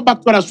let's go back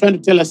to what I was trying to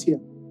tell us here.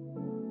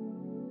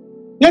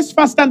 Let's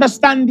first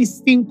understand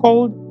this thing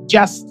called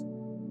just.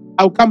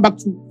 I'll come back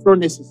to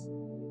phronesis.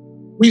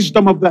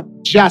 Wisdom of the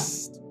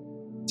just.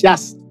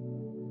 Just.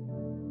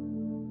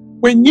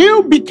 When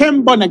you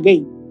became born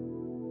again,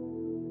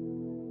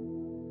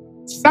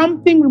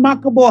 something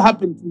remarkable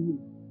happened to you.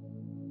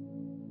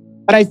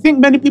 But I think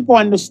many people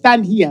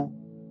understand here,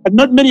 but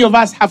not many of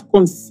us have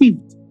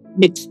conceived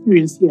an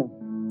experience here.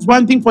 It's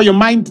one thing for your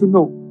mind to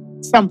know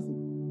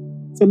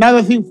something. It's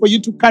another thing for you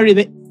to carry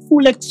the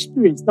full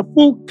experience, the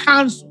full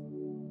counsel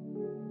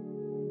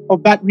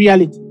of that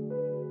reality.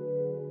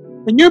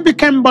 When you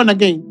became born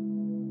again,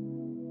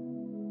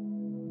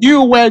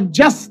 you were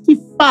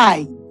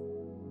justified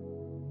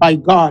by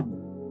God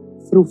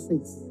through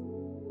faith.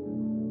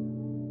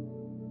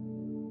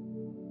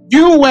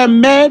 You were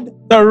made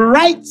the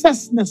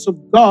righteousness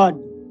of God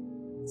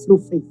through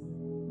faith.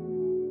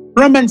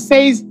 Romans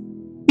says,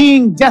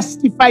 being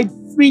justified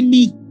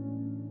freely.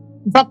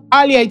 In fact,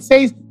 earlier it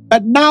says,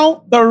 but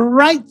now the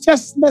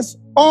righteousness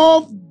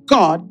of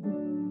God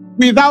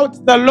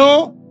without the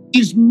law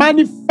is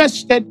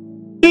manifested,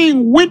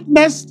 being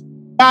witnessed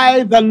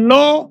by the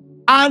law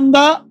and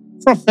the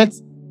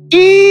prophets,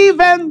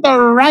 even the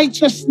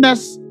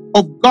righteousness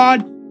of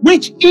God,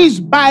 which is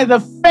by the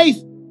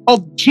faith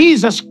of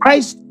Jesus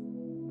Christ,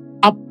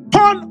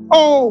 upon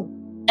all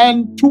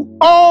and to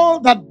all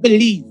that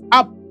believe.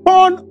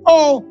 Upon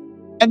all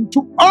and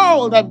to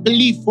all that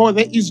believe, for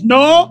there is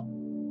no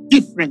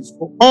difference.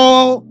 For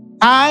all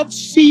have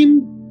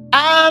sinned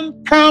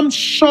and come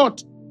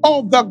short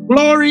of the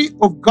glory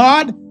of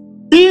God,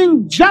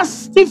 being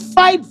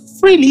justified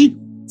freely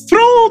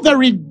through the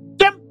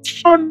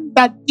redemption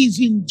that is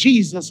in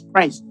Jesus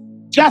Christ.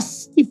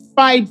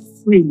 Justified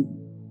freely.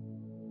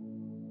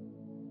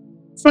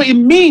 So it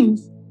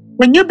means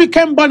when you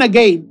became born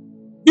again,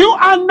 you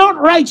are not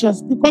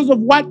righteous because of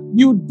what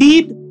you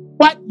did,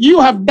 what you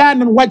have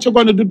done, and what you're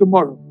going to do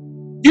tomorrow.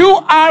 You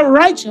are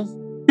righteous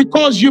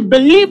because you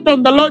believed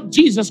on the Lord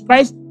Jesus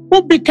Christ,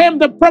 who became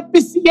the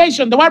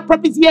propitiation. The word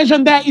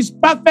propitiation there is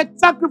perfect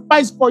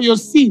sacrifice for your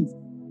sins.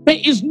 There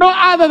is no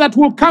other that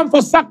will come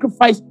for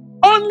sacrifice.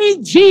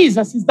 Only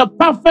Jesus is the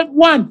perfect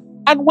one.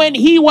 And when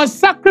he was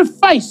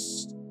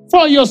sacrificed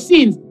for your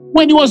sins,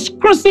 when he was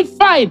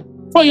crucified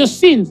for your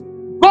sins,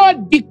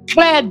 God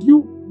declared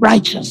you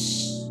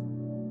righteous.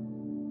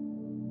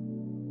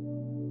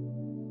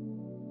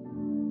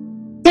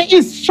 There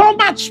is so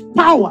much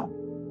power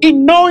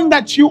in knowing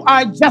that you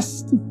are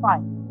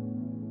justified.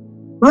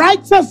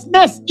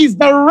 Righteousness is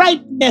the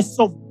rightness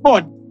of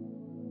God.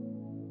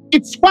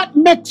 It's what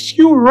makes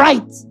you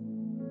right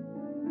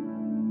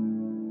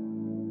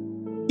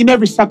in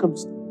every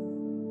circumstance.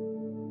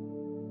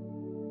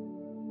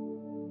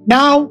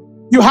 Now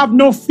you have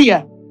no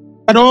fear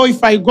that, oh,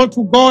 if I go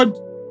to God,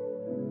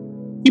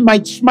 he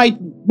might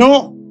smite me.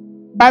 No.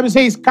 The Bible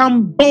says,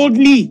 come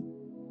boldly.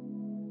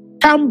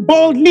 Come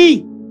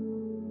boldly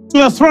to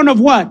the throne of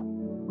what?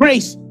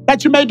 Grace,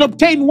 that you may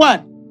obtain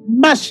what?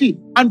 Mercy,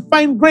 and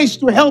find grace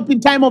to help in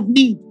time of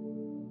need.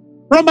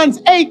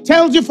 Romans 8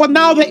 tells you, for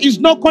now there is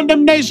no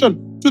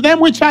condemnation to them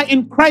which are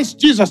in Christ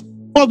Jesus.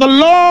 For the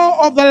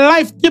law of the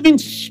life-giving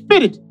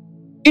Spirit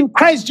in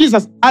Christ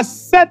Jesus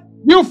has set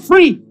you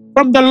free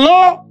from the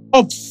law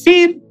of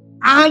sin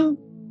and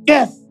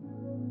death.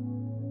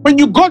 When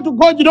you go to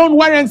God, you don't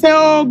worry and say,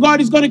 oh,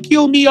 God is going to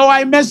kill me, or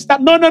I messed up.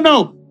 No, no,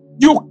 no.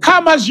 You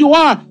come as you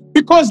are,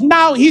 because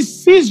now he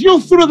sees you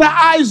through the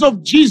eyes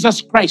of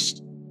Jesus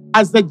Christ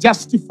as the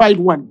justified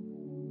one.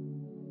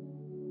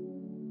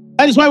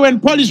 That is why when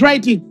Paul is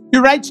writing, he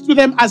writes to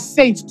them as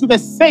saints, to the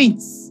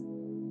saints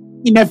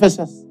in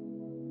Ephesus.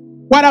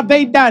 What have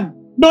they done?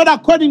 Not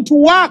according to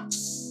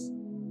works,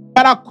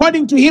 but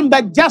according to him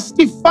that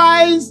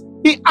justifies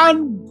the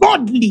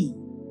ungodly.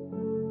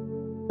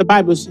 The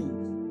Bible says.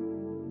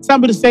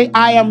 Somebody say,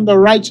 I am the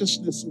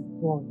righteousness of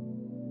God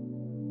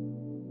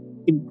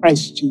in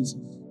Christ Jesus.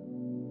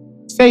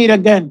 Say it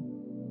again.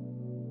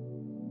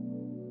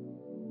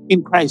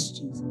 In Christ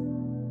Jesus.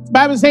 The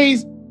Bible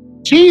says,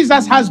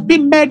 Jesus has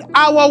been made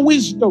our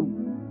wisdom,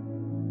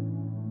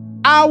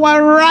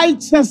 our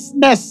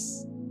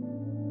righteousness,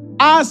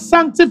 our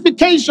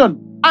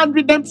sanctification and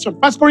redemption.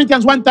 1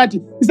 Corinthians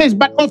 1:30. It says,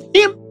 but of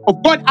him,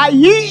 of God, are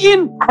ye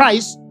in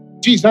Christ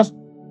Jesus,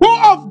 who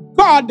of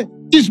God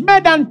is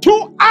made unto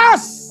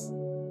us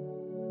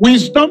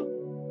wisdom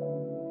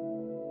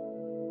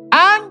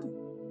and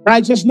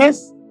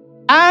righteousness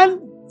and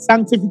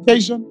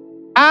sanctification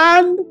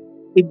and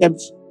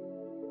redemption.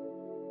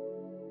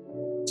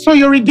 So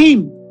you're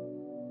redeemed,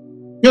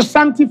 you're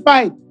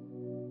sanctified,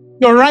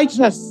 you're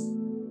righteous,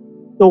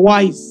 you're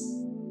wise.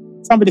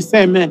 Somebody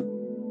say amen.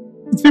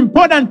 It's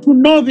important to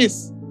know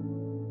this,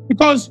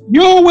 because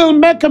you will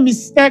make a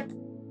mistake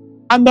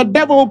and the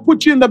devil will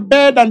put you in the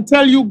bed and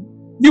tell you,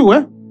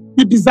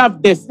 you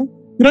deserve death.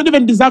 You don't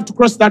even deserve to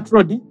cross that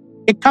road.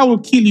 A cow will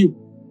kill you.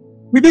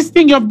 With this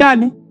thing you've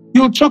done,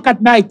 you'll choke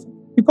at night,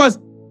 because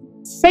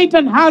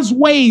Satan has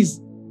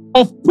ways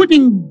of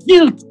putting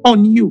guilt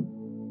on you.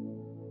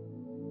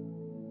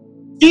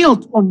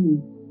 Guilt on you.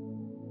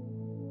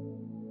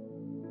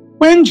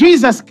 When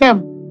Jesus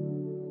came,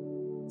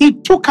 he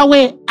took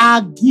away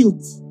our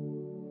guilt.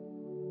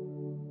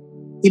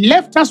 He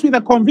left us with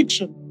a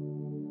conviction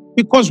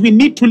because we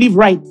need to live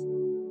right.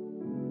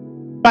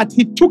 But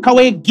he took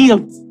away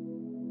guilt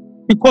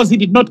because he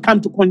did not come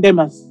to condemn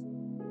us.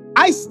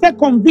 I stay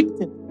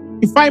convicted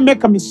if I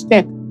make a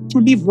mistake to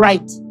live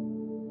right.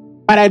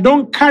 But I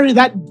don't carry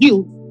that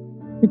guilt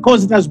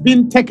because it has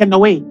been taken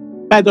away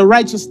by the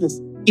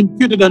righteousness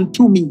imputed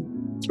unto me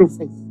through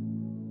faith.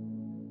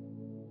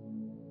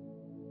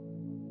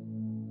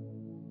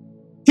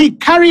 He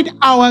carried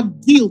our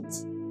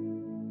guilt.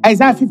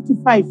 Isaiah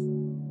 55.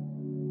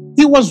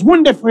 He was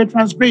wounded for a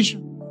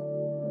transgression.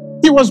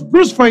 He was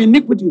bruised for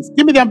iniquities.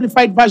 Give me the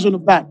amplified version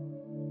of that.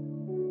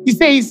 He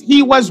says,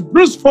 he was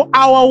bruised for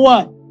our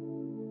what?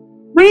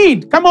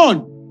 Read, come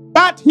on.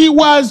 But he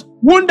was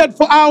wounded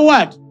for our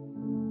what?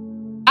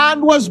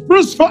 And was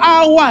bruised for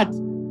our what?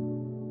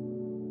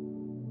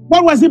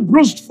 What was he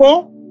bruised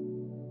for?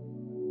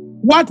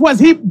 What was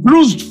he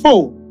bruised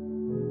for?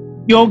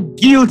 Your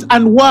guilt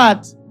and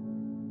what?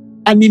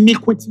 And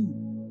iniquity.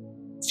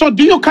 So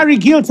do you carry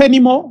guilt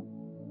anymore?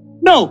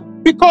 No,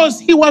 because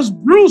he was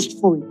bruised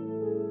for it.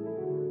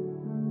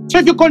 So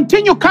if you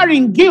continue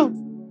carrying guilt,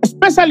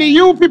 especially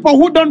you people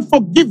who don't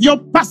forgive your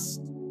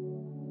past,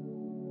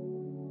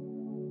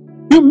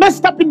 you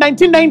messed up in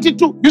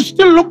 1992, you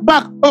still look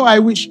back, oh, I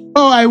wish,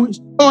 oh, I wish,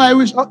 oh, I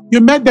wish. Oh, you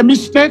made the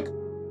mistake,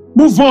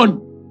 move on.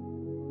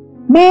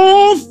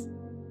 Move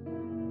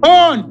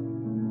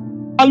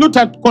on.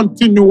 Saluta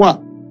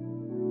continua.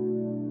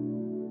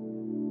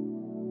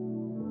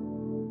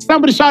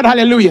 Somebody shout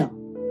hallelujah.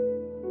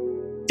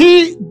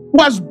 He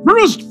was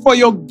bruised for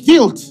your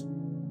guilt.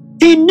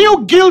 He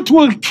knew guilt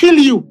will kill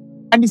you.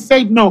 And he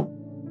said, no,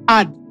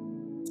 add.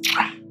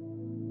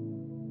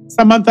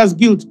 Samantha's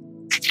guilt.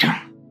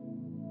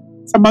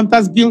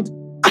 Samantha's guilt.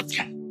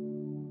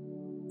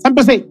 Some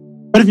people say,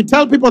 but if you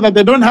tell people that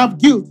they don't have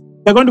guilt,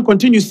 they're going to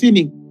continue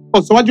sinning.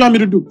 Oh, so what do you want me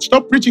to do?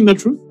 Stop preaching the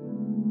truth?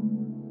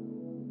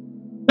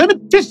 Let me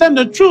teach them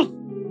the truth.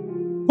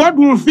 God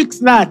will fix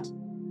that.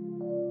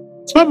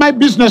 It's not my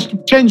business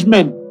to change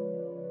men.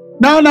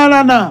 No.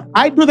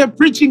 I do the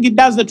preaching, He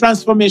does the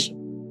transformation.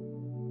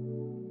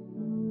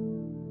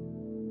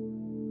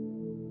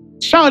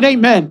 Shout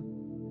amen.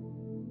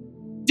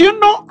 Do you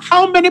know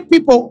how many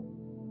people?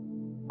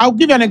 I'll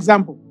give you an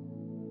example.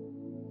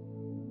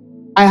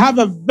 I have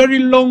a very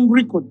long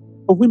record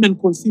of women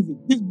conceiving.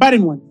 These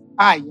barren ones.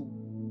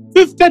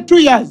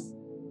 52 years.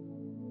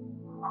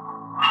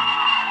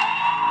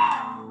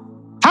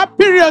 Her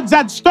periods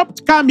had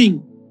stopped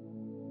coming.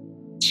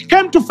 She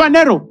came to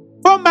Fanero.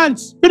 4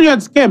 months,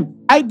 periods came.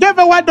 I gave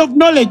a word of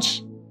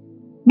knowledge.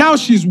 Now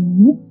she's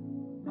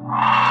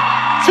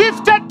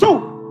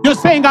 52. You're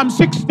saying I'm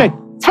 60.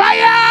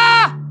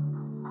 Fire!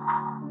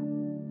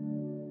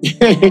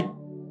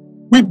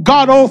 With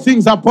God, all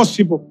things are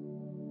possible.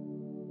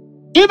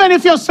 Even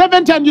if you're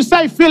 70 and you say,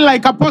 I feel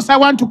like a post I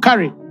want to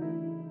carry,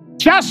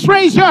 just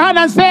raise your hand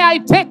and say, I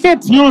take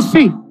it. You'll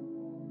see.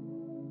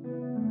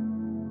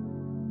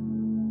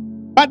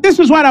 But this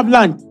is what I've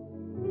learned.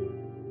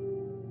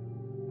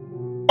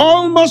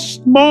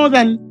 Almost more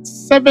than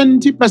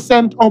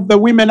 70% of the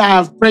women I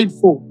have prayed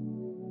for,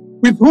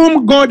 with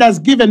whom God has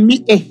given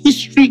me a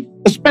history,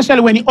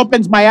 especially when He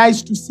opens my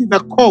eyes to see the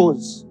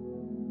cause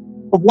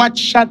of what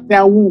shut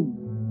their womb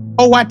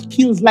or what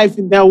kills life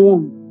in their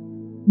womb.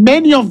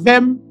 Many of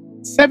them,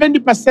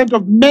 70%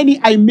 of many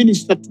I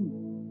minister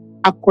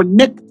to, are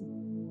connected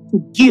to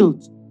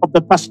guilt of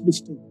the past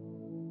mistake.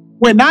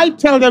 When I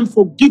tell them,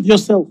 forgive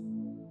yourself,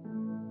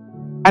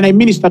 and I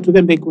minister to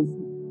them, they confess.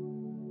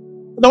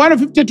 The one of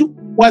 52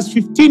 was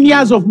 15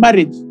 years of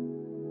marriage.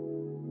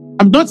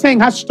 I'm not saying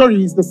her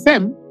story is the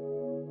same,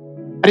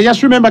 but I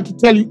just remember to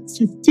tell you,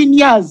 15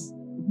 years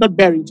not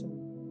bearing child.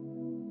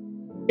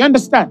 You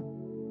understand?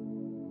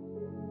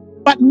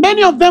 But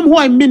many of them who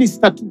I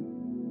minister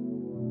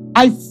to,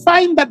 I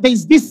find that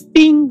there's this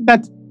thing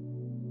that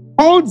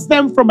holds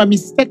them from a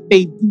mistake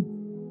they did.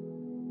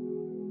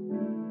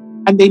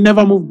 And they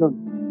never moved on.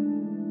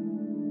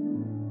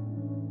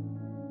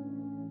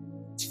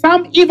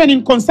 Some, even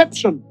in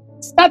conception,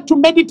 start to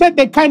meditate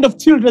the kind of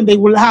children they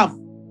will have.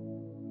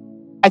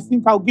 I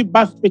think I'll give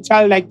birth to a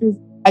child like this.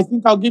 I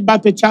think I'll give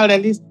birth to a child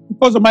like this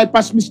because of my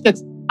past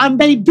mistakes. And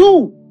they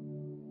do,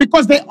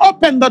 because they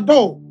open the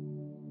door.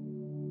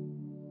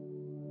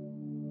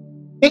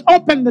 They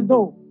open the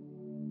door.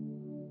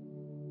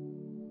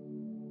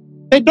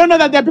 They don't know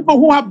that there are people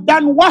who have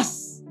done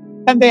worse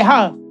than they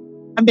have,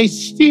 and they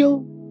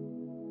still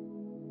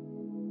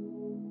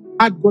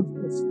had God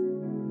first.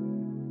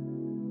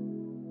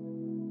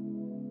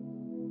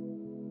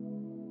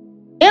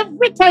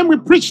 Every time we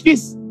preach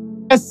this,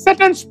 a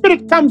certain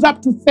spirit comes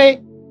up to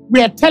say,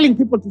 we are telling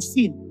people to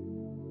sin.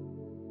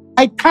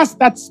 I cast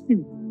that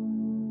spirit.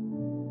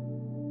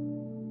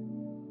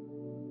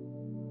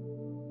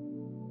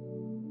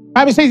 The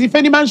Bible says, if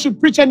any man should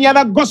preach any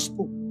other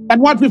gospel than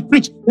what we've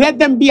preached, let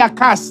them be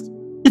accursed.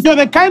 If you're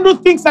the kind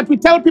of things that we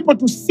tell people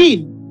to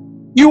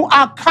sin, you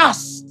are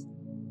cursed.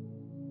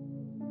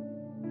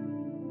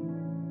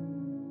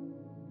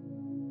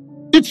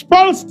 It's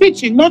Paul's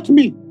teaching, not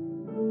me.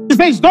 He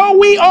says, though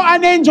we or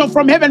an angel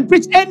from heaven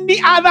preach any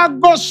other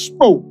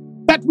gospel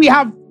that we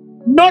have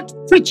not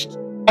preached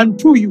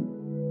unto you.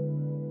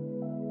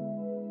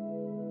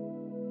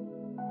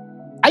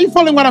 Are you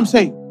following what I'm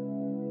saying?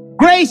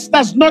 Grace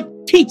does not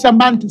teach a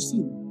man to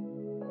sin.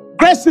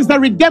 Grace is the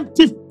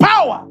redemptive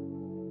power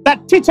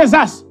that teaches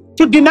us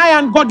to deny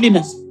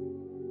ungodliness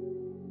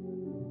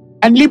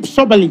and live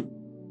soberly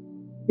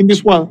in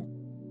this world.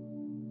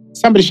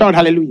 Somebody shout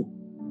hallelujah.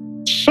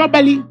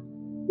 Soberly,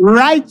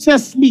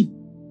 righteously,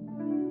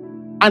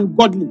 and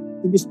godly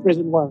in this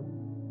present world.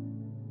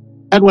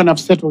 That one I've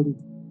settled it.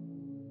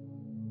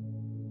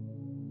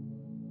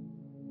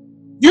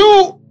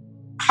 You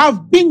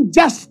have been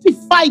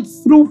justified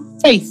through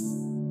faith.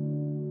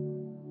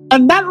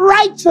 And that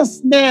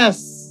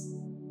righteousness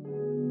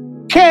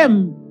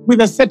came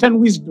with a certain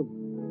wisdom.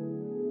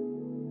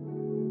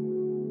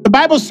 The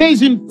Bible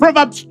says in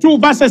Proverbs 2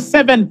 verses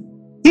 7,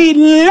 He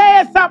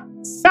layeth up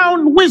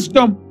sound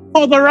wisdom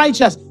for the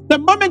righteous. The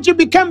moment you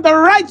became the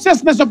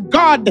righteousness of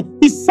God,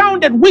 He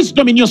sounded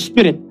wisdom in your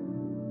spirit.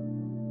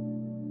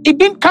 It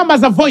didn't come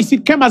as a voice,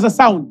 it came as a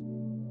sound.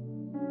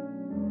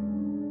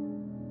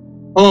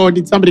 Oh,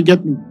 did somebody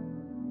get me?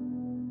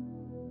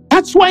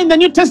 That's why in the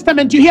New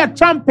Testament you hear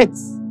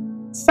trumpets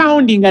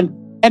sounding and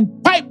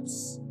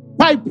pipes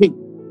piping.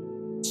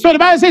 So the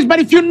Bible says, but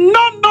if you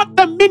know not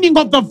the meaning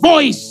of the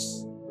voice.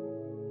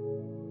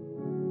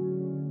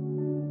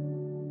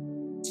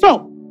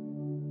 So,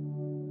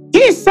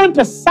 sent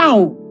a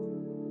sound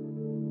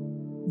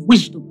of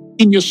wisdom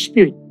in your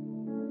spirit.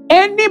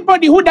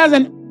 Anybody who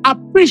doesn't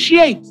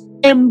appreciate,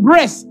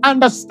 embrace,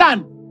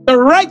 understand the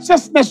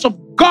righteousness of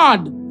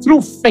God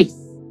through faith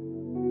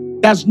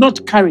does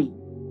not carry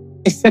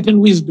a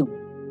certain wisdom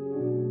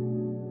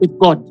with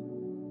God,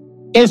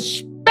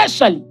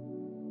 especially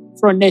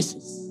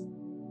phronesis.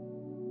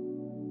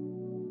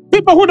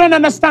 People who don't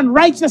understand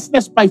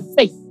righteousness by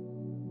faith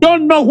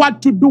don't know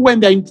what to do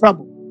when they're in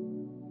trouble.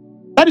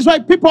 That is why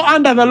people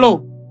under the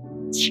law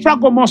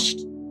struggle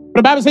most.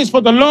 The Bible says,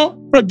 for the law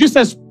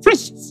produces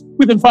priests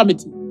with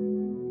infirmity.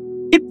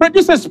 It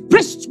produces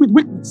priests with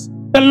weakness.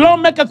 The law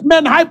maketh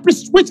men high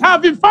priests which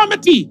have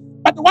infirmity.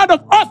 But the word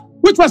of oath,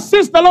 which was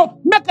since the law,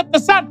 maketh the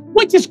Son,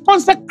 which is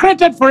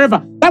consecrated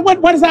forever. That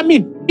what does that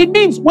mean? It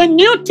means when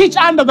you teach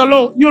under the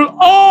law, you'll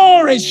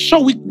always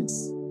show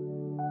weakness.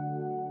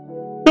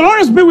 The Lord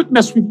has been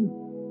witness with you.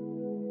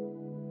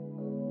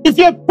 If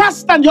you're a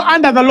pastor and you're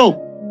under the law,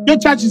 your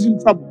church is in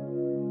trouble.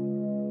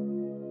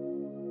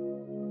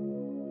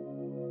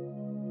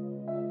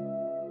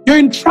 You're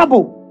in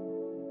trouble.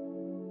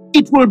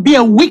 It will be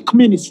a weak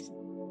ministry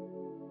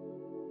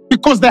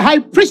because the high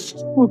priest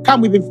will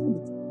come with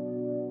infirmity.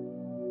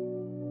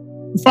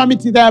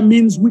 Infirmity there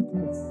means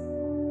weakness,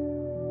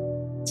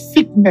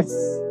 sickness,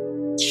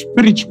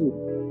 spiritual.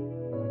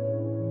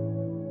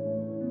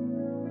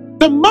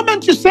 The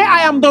moment you say,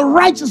 I am the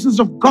righteousness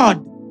of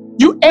God,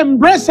 you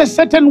embrace a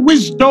certain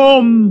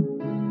wisdom.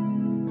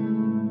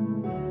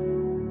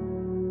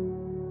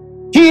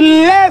 He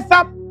layeth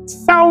up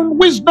sound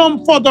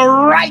wisdom for the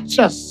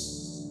righteous.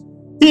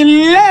 He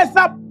layeth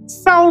up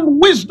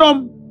sound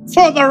wisdom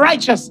for the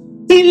righteous.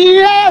 He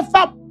layeth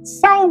up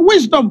sound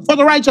wisdom for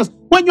the righteous.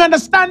 When you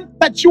understand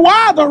that you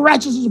are the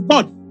righteousness of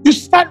God, you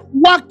start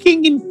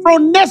walking in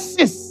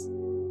phronesis.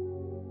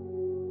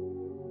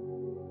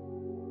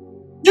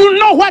 You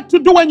know what to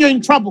do when you're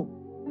in trouble.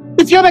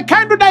 If you're the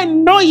kind who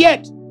don't know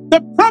yet,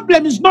 the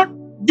problem is not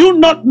you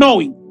not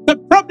knowing. The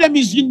problem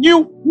is in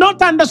you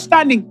not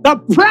understanding the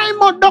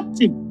primal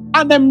doctrine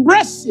and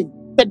embracing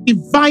the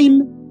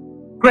divine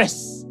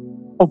grace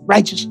of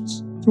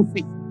righteousness through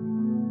faith.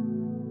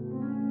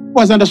 Who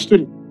has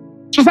understood it?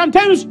 So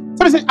sometimes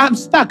somebody says, I'm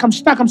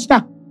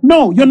stuck.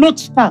 No, you're not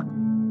stuck.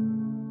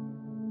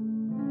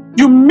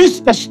 You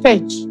missed the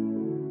stage.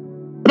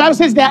 The Bible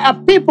says there are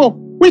people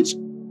which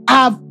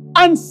are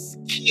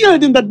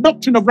unskilled in the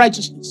doctrine of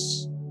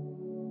righteousness.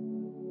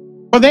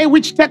 For they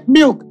which take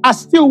milk are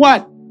still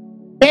what?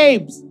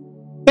 Babes.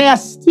 They are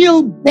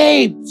still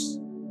babes.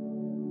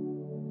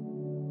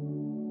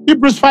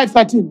 Hebrews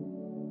 5:13.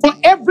 For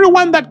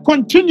everyone that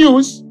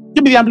continues,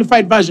 give me the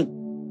Amplified Version.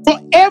 For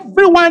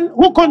everyone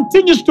who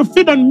continues to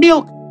feed on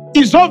milk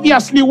is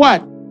obviously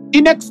what?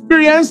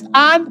 Inexperienced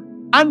and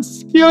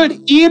unskilled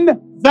in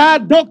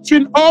the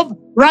doctrine of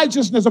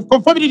righteousness, of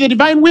conformity to the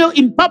divine will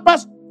in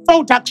purpose,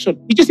 thought, action.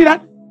 Did you see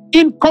that?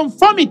 In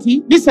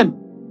conformity, listen,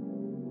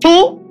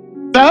 to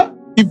the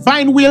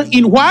divine will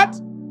in what?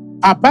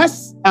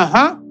 Purpose,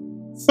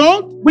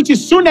 thought, which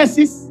is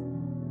sunesis,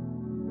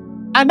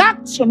 and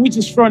action, which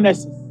is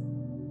phronesis.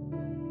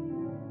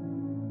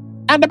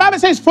 And the Bible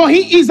says, for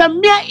he is a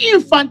mere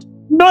infant,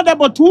 not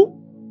able to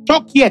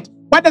talk yet.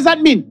 What does that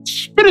mean?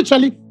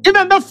 Spiritually,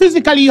 even though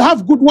physically you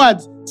have good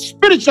words,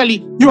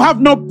 spiritually you have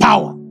no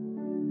power.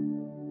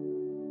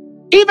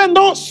 Even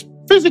though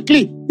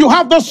physically you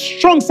have those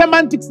strong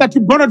semantics that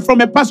you borrowed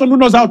from a person who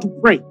knows how to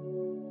pray.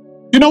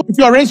 You know, if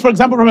you are raised, for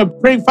example, from a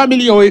praying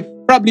family, or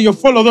probably you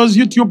follow those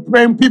YouTube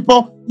praying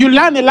people, you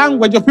learn a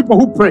language of people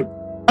who pray.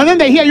 And then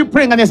they hear you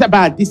praying and they say,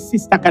 bah, this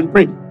sister can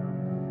pray.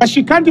 But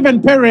she can't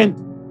even parent.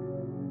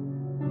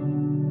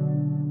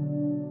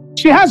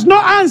 She has no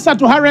answer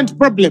to her rent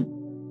problem.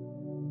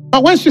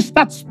 But when she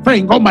starts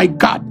praying, oh my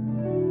God,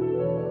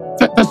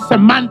 the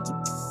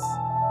semantics,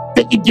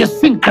 the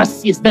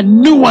idiosyncrasies, the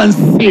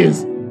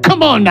nuances,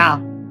 come on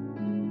now.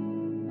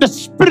 The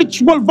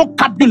spiritual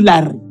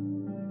vocabulary.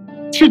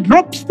 She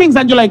drops things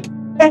and you're like,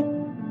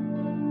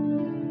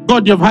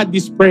 God, you've had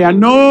this prayer.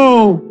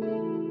 No.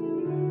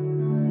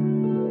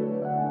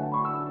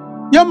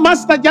 Your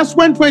master just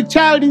went for a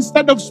child,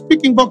 instead of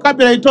speaking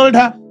vocabulary, told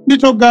her,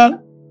 little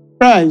girl,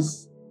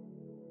 rise.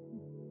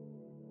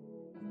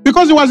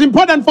 Because it was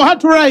important for her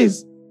to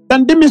rise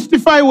than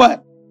demystify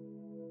what?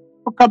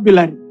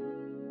 Vocabulary.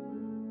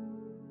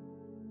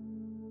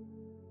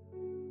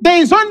 There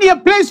is only a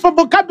place for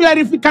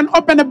vocabulary if you can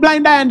open a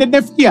blind eye and a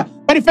deaf ear.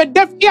 But if a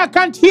deaf ear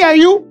can't hear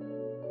you,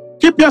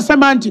 keep your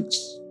semantics.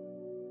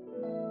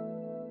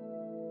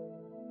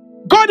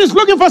 God is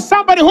looking for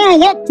somebody who will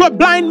walk to a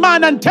blind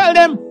man and tell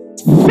them,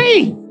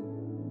 see.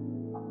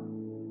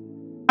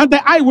 And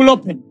the eye will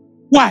open.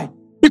 Why?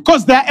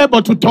 Because they are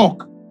able to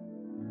talk.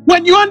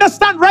 When you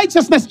understand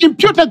righteousness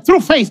imputed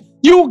through faith,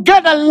 you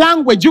get a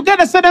language, you get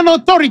a certain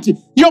authority.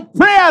 Your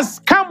prayers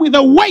come with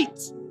a weight.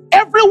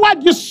 Every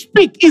word you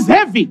speak is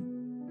heavy.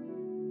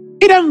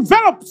 It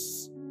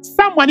envelops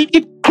someone.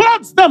 It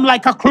clothes them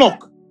like a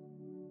cloak.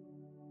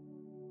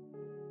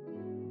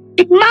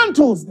 It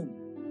mantles them.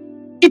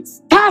 It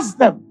stirs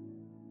them.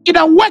 It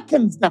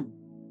awakens them.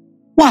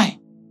 Why?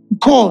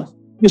 Because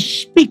you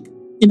speak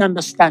in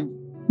understanding.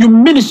 You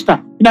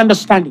minister in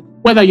understanding.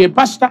 Whether you're a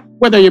pastor,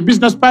 whether you're a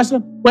business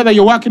person, whether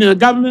you're working in the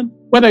government,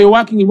 whether you're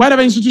working in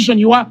whatever institution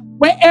you are,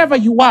 wherever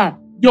you are,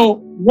 your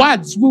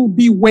words will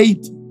be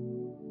weighty.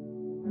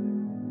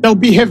 They'll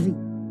be heavy.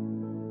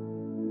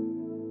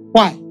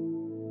 Why?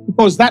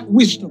 Because that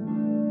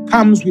wisdom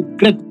comes with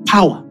great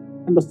power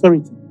and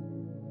authority.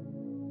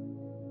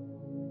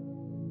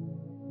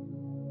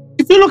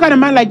 If you look at a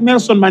man like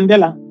Nelson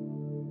Mandela,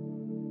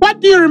 what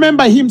do you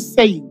remember him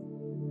saying?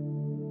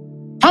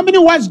 How many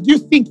words do you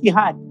think he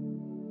had?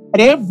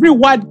 And every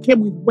word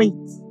came with weight.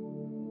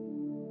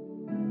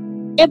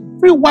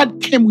 Every word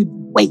came with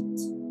weight.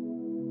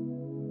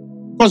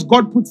 Because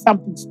God put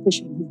something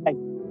special in his life.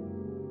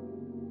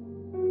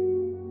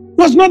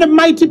 He was not a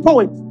mighty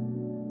poet.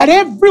 And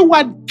every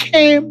word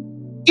came,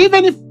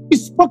 even if he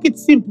spoke it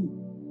simply,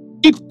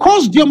 it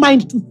caused your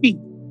mind to think.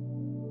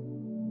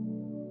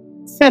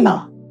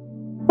 Selah,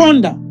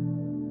 ponder,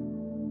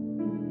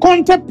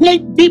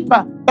 contemplate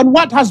deeper than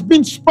what has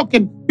been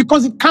spoken,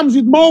 because it comes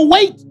with more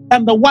weight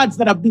than the words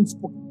that have been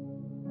spoken.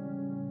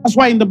 That's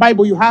why in the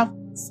Bible you have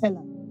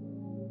Selah.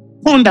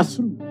 Ponder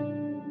through.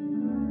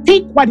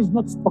 Think what is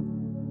not spoken,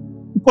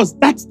 because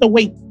that's the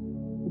weight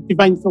of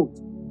divine thought.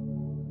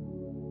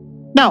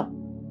 Now,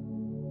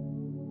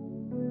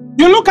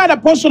 you look at a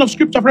portion of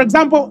scripture, for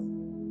example,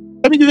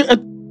 let me give you a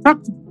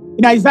practice.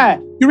 In Isaiah,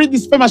 you read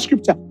this famous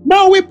scripture: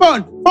 no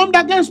weapon formed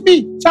against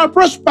me shall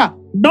prosper.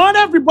 Not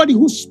everybody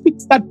who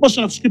speaks that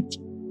portion of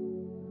scripture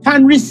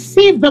can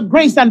receive the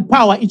grace and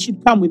power it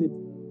should come with it,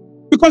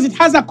 because it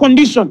has a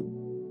condition.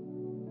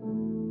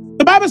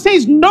 The Bible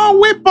says, no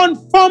weapon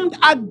formed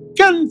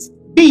against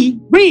thee,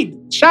 read,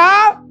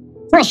 shall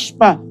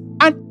prosper,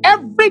 and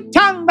every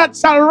tongue that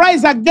shall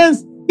rise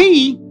against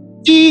thee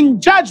in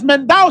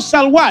judgment thou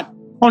shalt what?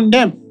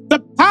 Condemn. The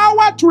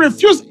power to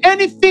refuse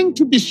anything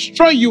to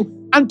destroy you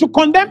and to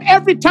condemn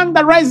every tongue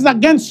that rises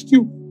against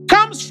you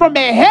comes from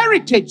a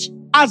heritage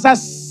as a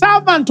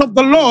servant of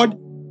the Lord,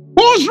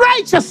 whose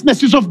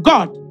righteousness is of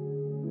God.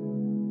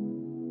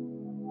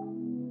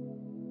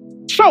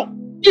 So,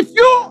 if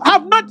you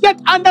have not yet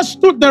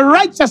understood the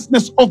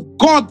righteousness of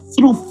God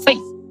through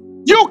faith,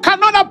 you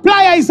cannot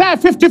apply Isaiah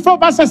 54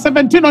 verses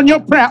 17 on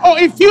your prayer. Or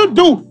if you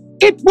do,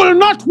 it will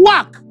not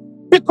work,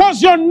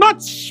 because you're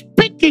not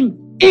speaking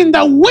in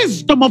the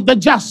wisdom of the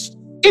just.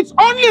 It's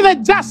only the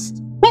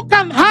just who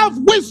can have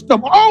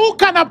wisdom, or who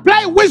can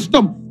apply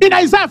wisdom in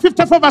Isaiah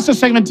 54 verses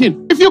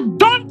 17. If you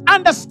don't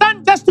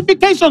understand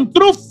justification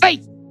through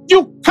faith,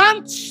 you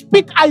can't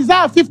speak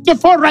Isaiah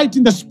 54 right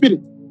in the spirit.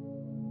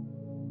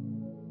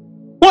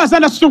 Who has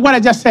understood what I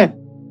just said?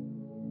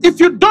 If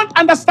you don't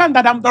understand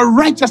that I'm the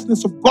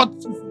righteousness of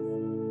God through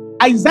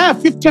faith, Isaiah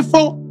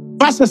 54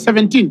 verses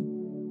 17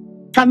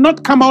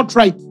 cannot come out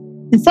right.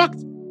 In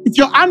fact, if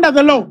you're under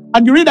the law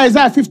and you read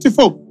Isaiah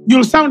 54,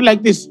 you'll sound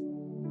like this.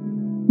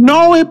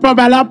 No weapon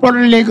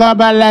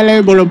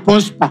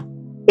prosper.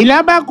 In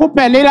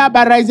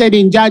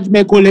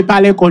judgment,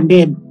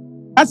 condemn.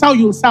 That's how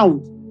you'll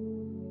sound.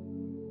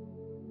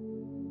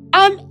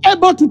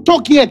 Unable to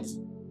talk yet.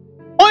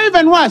 Or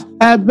even worse.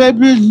 But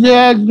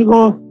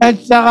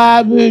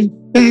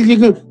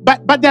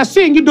they're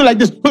seeing you do like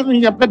this.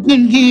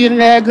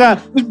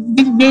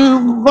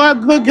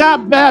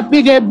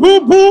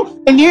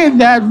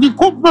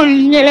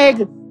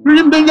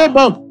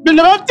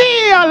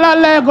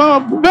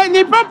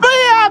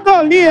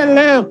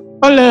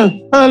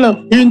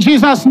 In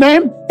Jesus'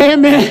 name,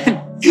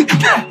 amen.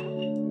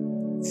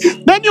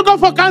 Then you go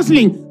for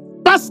counseling.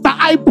 Pastor,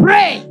 I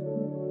pray.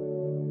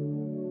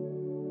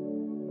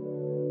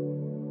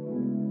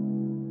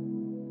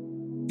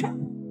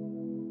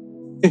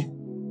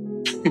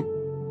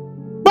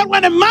 But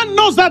when a man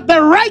knows that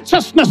the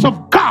righteousness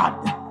of God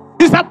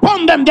is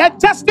upon them, they're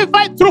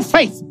justified through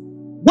faith.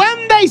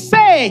 When they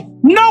say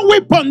no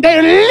weapon, they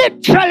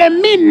literally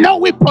mean no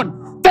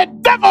weapon. The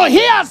devil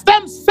hears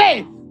them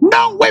say,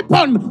 no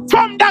weapon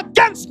formed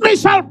against me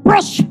shall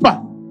prosper.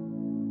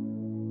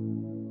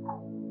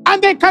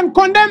 And they can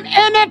condemn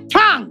any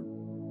tongue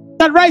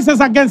that rises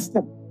against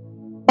them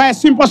by a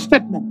simple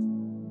statement.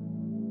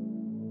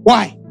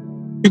 Why?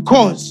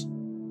 Because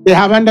they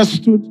have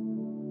understood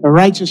the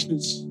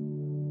righteousness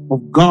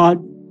of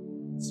God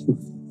through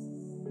faith.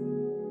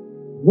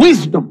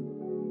 Wisdom,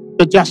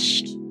 the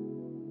just.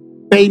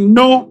 They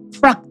know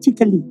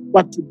practically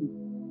what to do.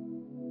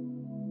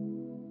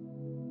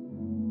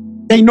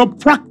 They know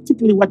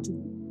practically what to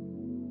do.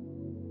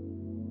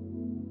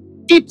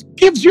 It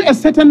gives you a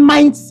certain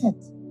mindset.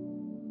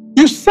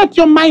 You set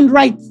your mind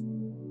right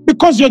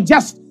because you're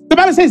just. The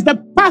Bible says the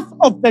path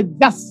of the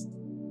just.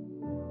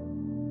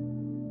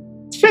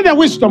 See the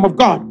wisdom of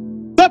God.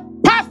 The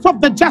path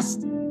of the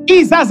just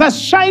is as a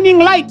shining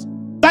light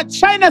that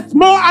shineth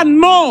more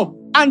and more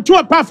unto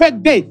a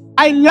perfect day.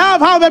 I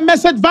love how the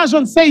Message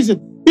version says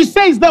it. It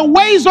says the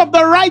ways of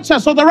the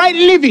righteous or the right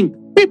living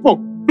people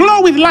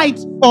glow with light.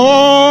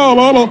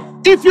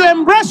 If you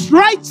embrace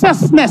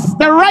righteousness,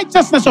 the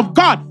righteousness of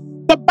God,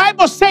 the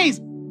Bible says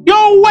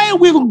your way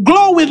will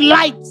glow with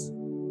light.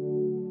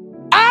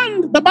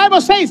 And the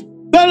Bible says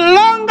The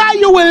longer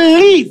you will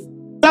live,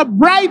 the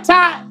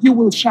brighter you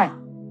will shine.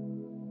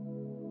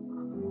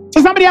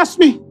 So somebody asked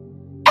me,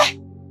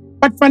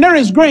 but Phaneroo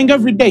is growing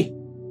every day.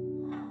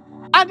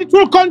 And it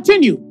will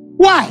continue.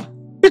 Why?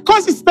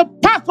 Because it's the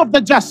path of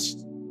the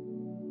just.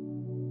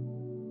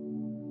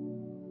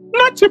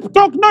 No cheap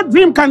talk, no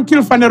dream can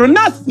kill Phaneroo.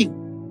 Nothing.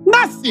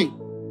 Nothing.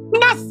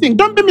 Nothing.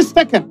 Don't be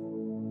mistaken.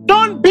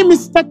 Don't be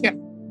mistaken.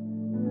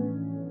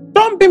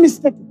 Don't be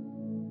mistaken.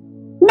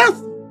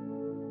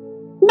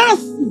 Nothing.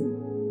 Nothing.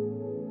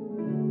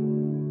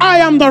 I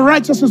am the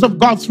righteousness of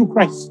God through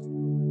Christ.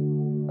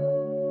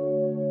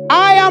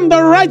 I am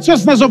the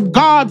righteousness of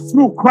God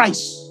through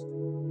Christ.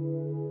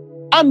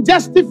 I'm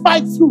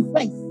justified through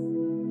faith.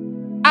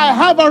 I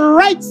have a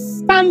right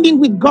standing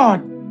with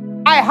God.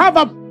 I have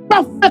a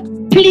perfect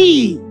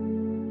plea.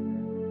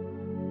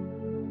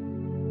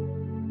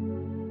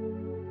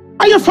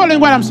 Are you following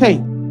what I'm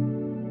saying?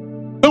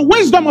 The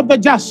wisdom of the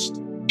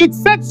just, it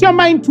sets your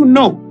mind to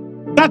know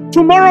that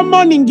tomorrow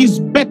morning is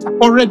better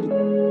already.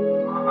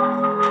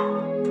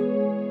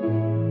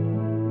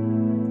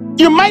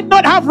 You might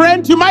not have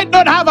rent, you might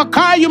not have a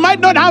car, you might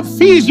not have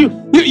fees, you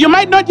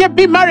might not yet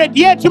be married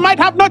yet, you might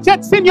have not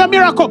yet seen your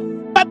miracle.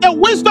 But the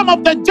wisdom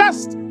of the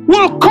just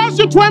will cause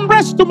you to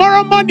embrace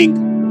tomorrow morning.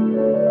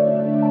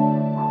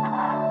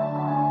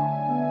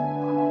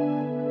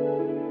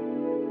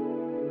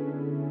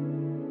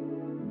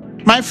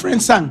 My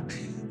friend sang,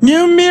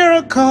 new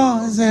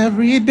miracles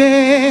every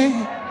day,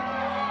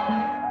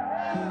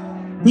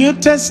 new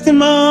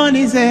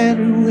testimonies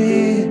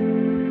everywhere.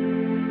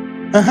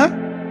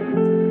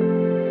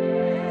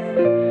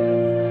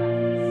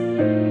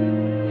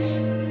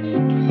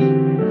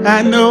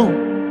 I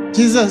know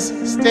Jesus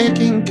is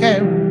taking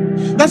care.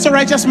 That's a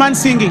righteous man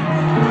singing.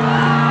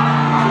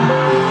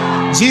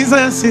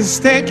 Jesus is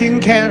taking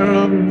care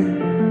of me.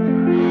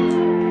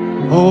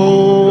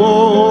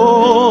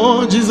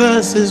 Oh,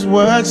 Jesus is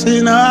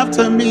watching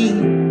after me.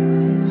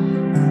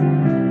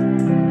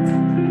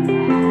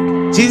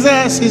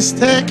 Jesus is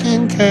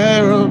taking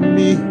care of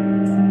me.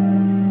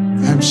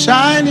 I'm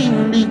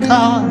shining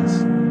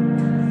because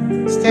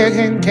He's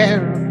taking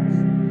care of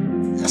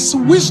me. That's the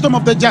wisdom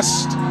of the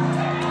just.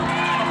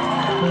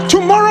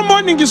 Tomorrow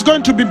morning is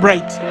going to be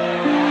bright.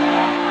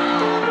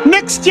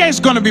 Next year is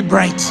going to be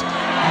bright.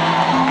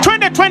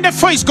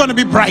 2024 is going to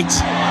be bright.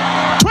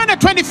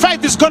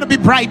 2025 is going to be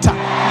brighter.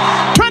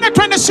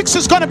 2026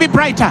 is going to be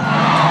brighter.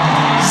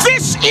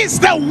 This is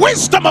the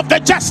wisdom of the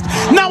just.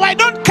 Now, I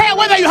don't care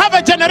whether you have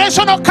a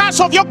generational curse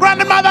of your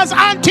grandmother's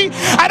auntie.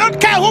 I don't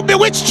care who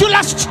bewitched you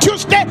last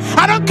Tuesday.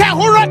 I don't care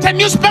who wrote a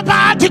newspaper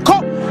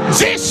article.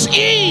 This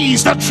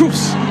is the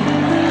truth.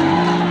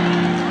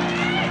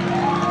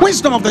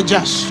 Wisdom of the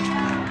just.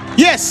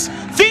 Yes,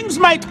 things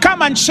might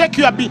come and shake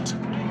you a bit,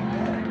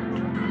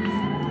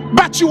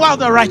 but you are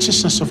the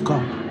righteousness of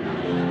God.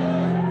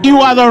 You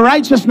are the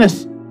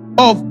righteousness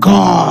of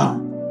God.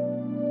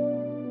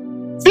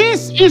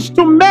 This is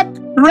to make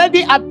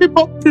ready a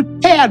people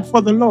prepared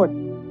for the Lord.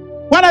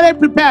 What are they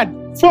prepared?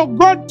 For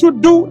God to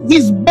do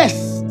His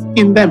best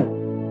in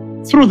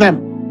them, through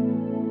them.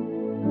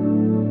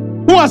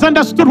 Who has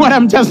understood what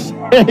I'm just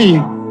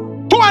saying?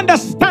 Who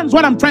understands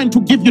what I'm trying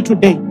to give you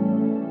today?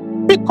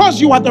 Because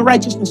you are the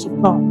righteousness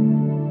of God.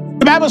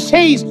 The Bible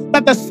says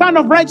that the Son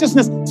of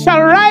Righteousness shall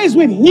rise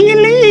with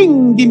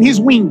healing in His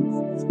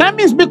wings. That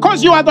means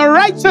because you are the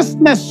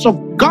righteousness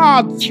of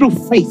God through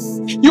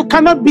faith, you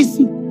cannot be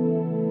sick.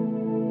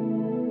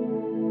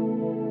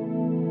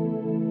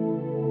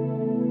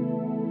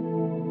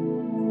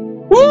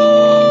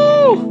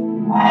 Woo!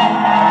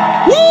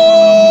 Woo!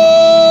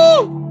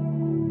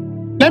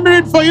 Let me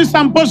read for you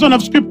some portion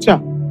of scripture.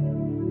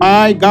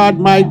 My God,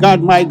 my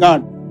God, my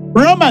God.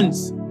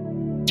 Romans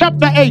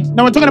chapter 8.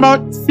 Now we're talking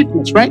about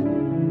sickness, right?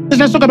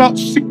 Let's talk about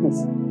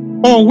sickness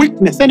or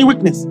weakness, any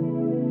weakness.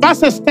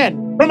 Verses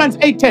 10, Romans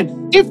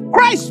 8:10. If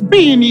Christ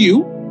be in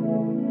you,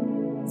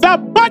 the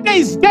body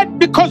is dead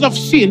because of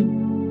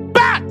sin,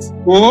 but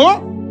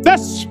the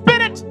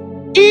spirit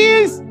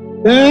is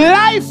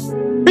life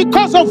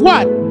because of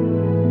what?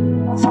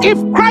 If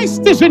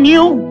Christ is in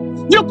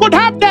you, you could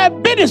have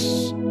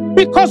diabetes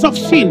because of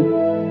sin,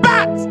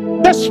 but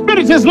the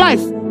spirit is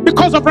life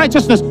because of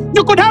righteousness.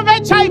 You could have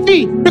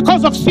HIV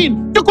because of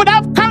sin. You could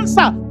have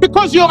cancer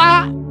because you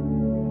are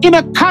in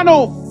a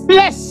carnal,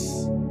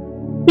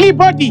 fleshly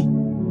body.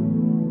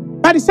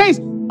 But it says,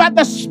 but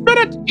the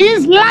spirit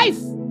is life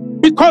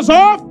because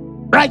of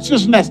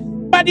righteousness.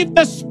 But if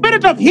the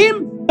spirit of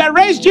Him that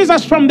raised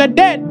Jesus from the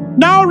dead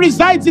now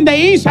resides in the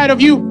inside of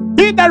you,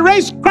 He that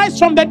raised Christ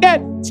from the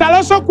dead shall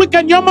also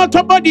quicken your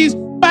mortal bodies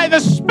by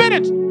the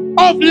spirit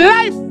of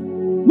life,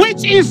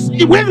 which is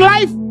with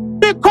life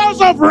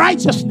because of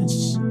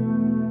righteousness.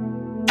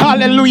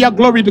 Hallelujah,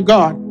 glory to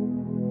God.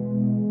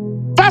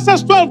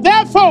 Verses 12,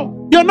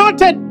 therefore, you're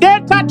not a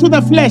debtor to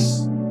the flesh.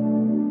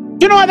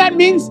 You know what that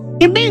means?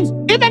 It means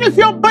even if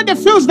your body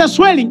feels the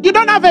swelling, you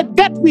don't have a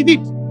debt with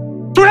it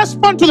to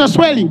respond to the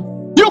swelling.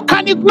 You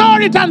can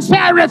ignore it and say,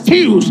 I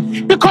refuse,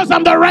 because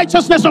I'm the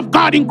righteousness of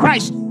God in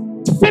Christ.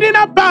 Sitting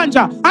up,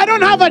 Banja, I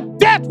don't have a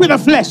debt with the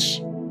flesh.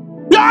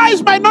 Your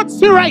eyes might not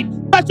see right,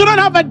 but you don't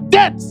have a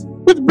debt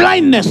with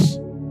blindness.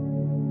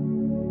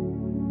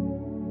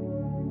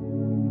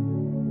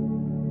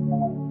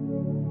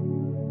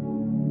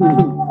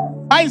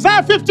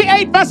 Isaiah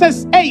 58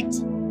 verses 8.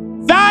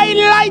 Thy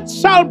light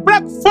shall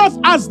break forth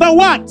as the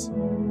what?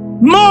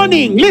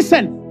 Morning.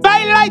 Listen.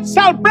 Thy light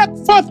shall break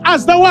forth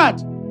as the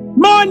what?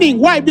 Morning.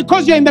 Why?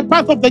 Because you're in the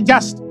path of the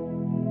just.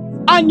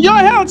 And your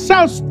health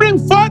shall spring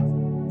forth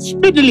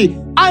speedily.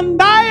 And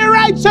thy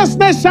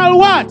righteousness shall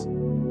what?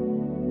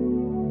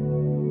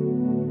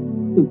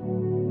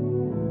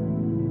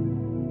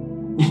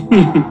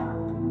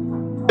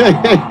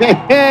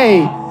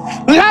 Hey,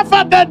 laugh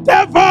at the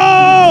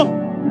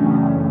devil.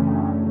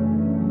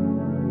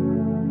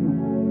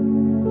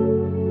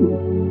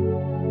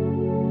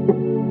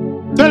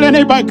 Tell your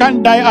neighbor, I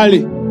can't die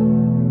early.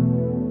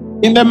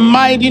 In the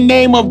mighty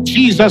name of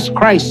Jesus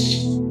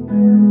Christ.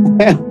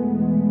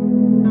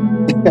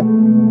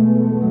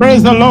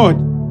 Praise the Lord.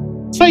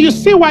 So you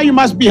see why you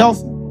must be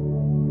healthy.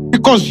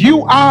 Because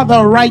you are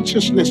the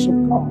righteousness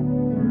of God.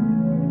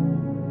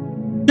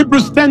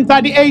 Hebrews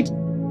 10:38.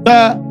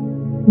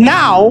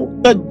 Now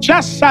the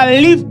just shall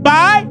live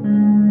by.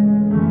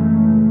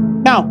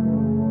 Now,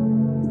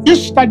 if you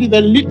study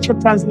the literal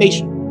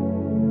translation,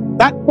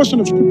 that portion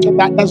of scripture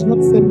that does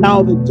not say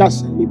now the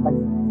just shall live by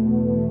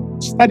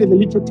faith. Study the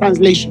literal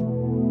translation.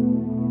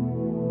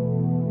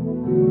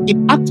 It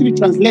actually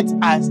translates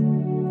as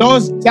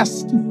those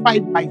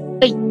justified by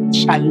faith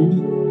shall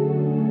live.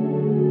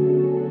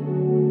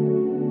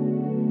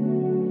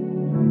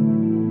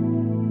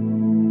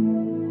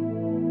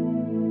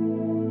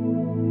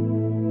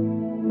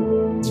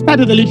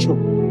 Study the literal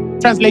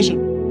translation.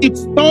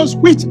 It's those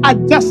which are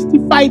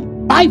justified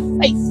by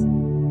faith,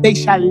 they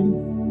shall live.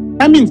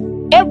 That means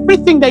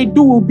everything they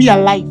do will be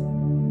alive.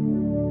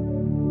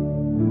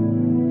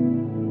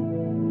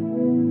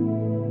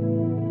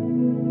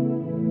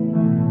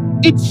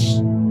 It's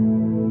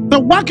the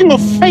working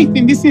of faith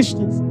in this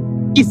instance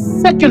is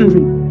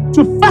secondary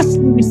to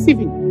firstly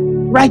receiving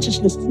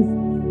righteousness through faith.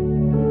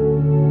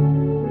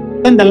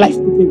 Then the life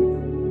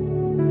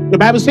begins. The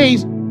Bible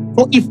says,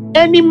 for if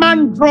any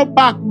man draw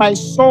back, my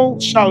soul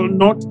shall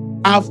not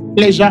have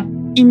pleasure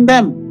in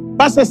them.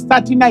 Verses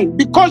 39,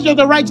 because you're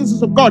the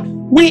righteousness of God,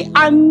 we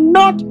are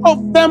not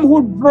of them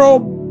who draw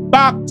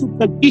back to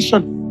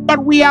perdition,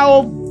 but we are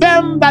of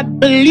them that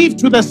believe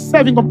to the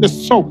saving of the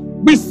soul.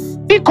 We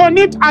stick on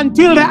it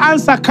until the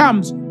answer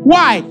comes.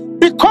 Why?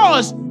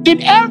 Because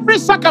in every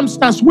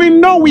circumstance, we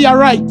know we are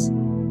right.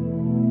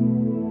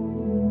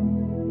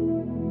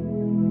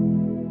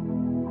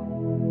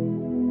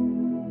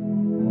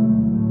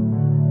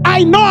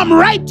 I know I'm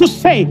right to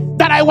say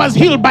that I was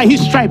healed by his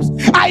stripes.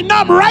 I know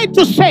I'm right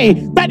to say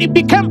that he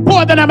became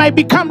poor that I might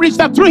become rich,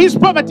 that through his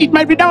poverty it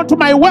might be down to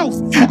my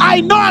wealth.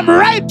 I know I'm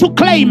right to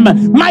claim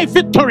my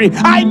victory.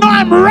 I know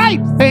I'm right,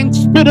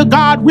 thanks be to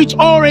God, which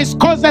always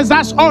causes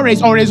us,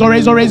 always.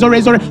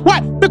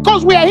 Why?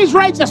 Because we are his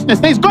righteousness.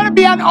 There's going to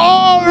be an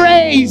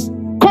always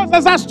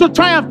causes us to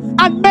triumph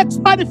and makes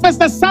manifest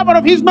the savor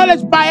of his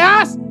knowledge by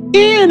us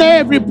in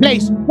every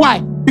place. Why?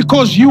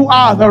 Because you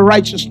are the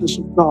righteousness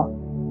of God.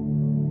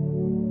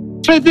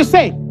 So if you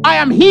say, I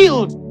am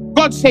healed,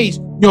 God says,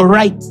 you're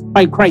right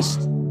by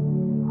Christ.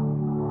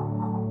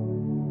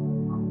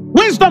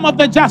 Wisdom of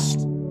the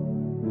just.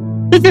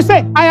 If you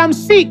say, I am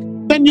sick,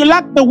 then you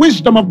lack the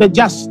wisdom of the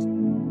just.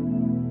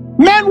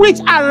 Men which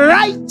are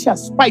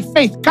righteous by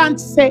faith can't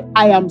say,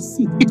 I am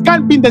sick. It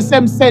can't be in the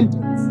same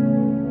sentence.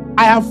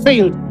 I have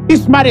failed.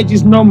 This marriage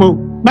is normal.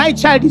 My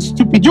child is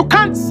stupid. You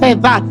can't say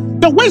that.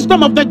 The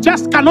wisdom of the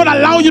just cannot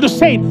allow you to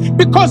say it,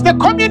 because the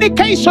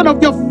communication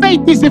of your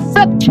faith is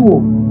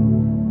effectual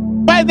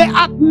by the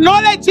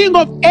acknowledging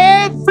of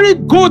every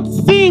good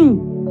thing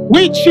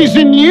which is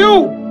in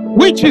you,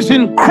 which is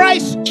in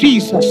Christ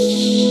Jesus.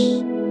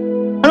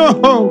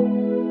 Oh,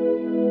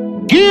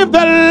 give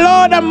the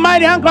Lord a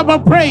mighty hand clap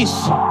of praise.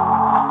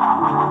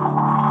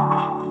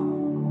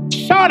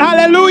 Shout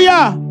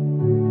hallelujah.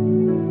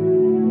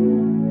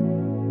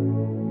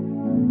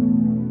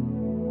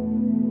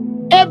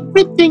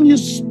 Everything you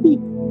speak,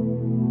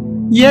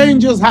 the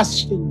angels have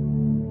seen.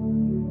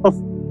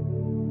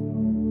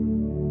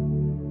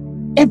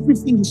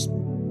 Everything you speak,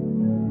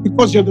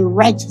 because you're the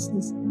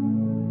righteousness.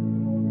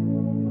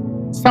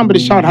 Somebody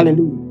shout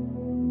hallelujah.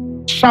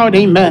 Shout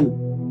amen.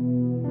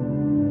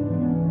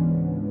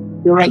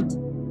 You're right.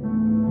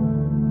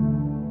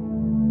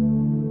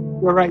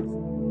 You're right.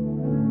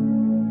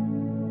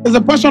 There's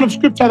a portion of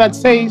scripture that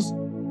says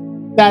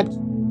that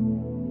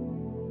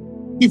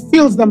he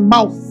fills the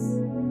mouth,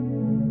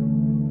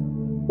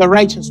 the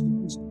righteous with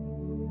wisdom.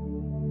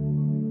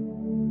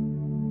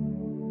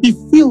 He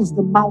fills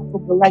the mouth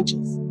of the righteous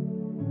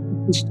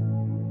with wisdom.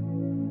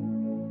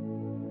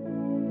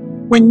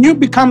 When you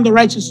become the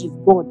righteousness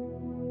of God,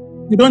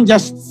 you don't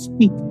just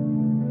speak.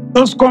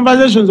 Those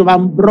conversations of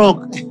I'm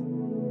broke.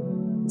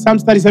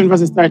 Psalms 37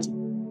 verses 30.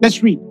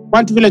 Let's read.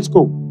 1, 2, let's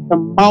go. The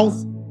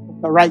mouth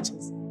of the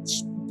righteous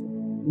speaketh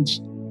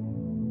wisdom.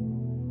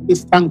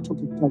 This tongue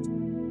talketh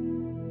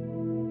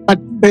judgment. But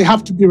they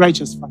have to be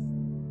righteous first.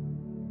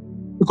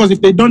 Because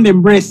if they don't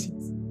embrace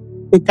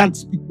it, they can't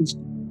speak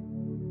wisdom.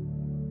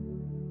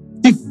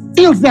 He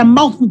fills their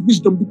mouth with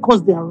wisdom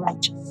because they are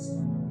righteous.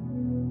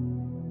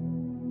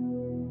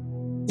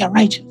 They are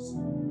righteous.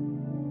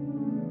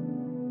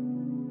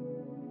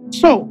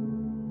 So,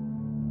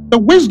 the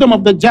wisdom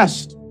of the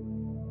just.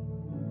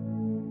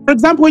 For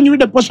example, when you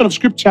read a portion of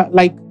scripture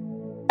like,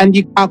 and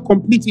you are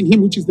complete in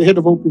him, which is the head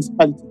of all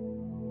principality.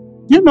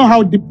 Do you know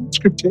how deep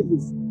scripture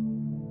is?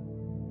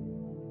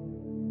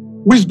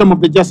 Wisdom of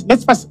the just.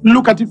 Let's first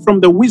look at it from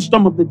the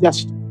wisdom of the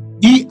just.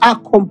 Ye are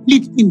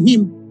complete in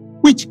him,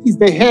 which is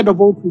the head of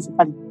all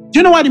principality. Do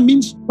you know what it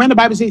means when the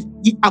Bible says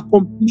ye are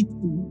complete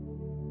in him?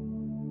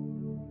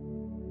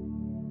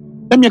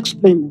 Let me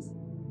explain this.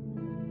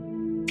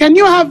 Can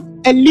you have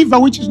a liver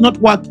which is not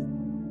working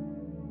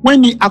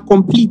when ye are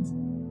complete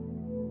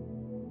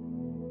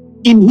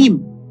in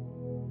him?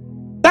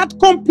 That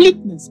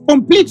completeness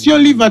completes your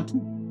liver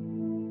too.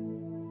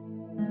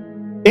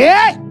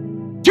 Yeah?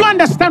 Do you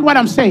understand what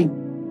I'm saying?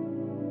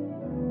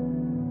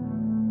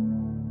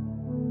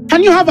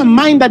 Can you have a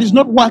mind that is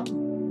not working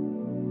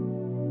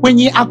when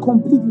ye are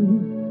complete in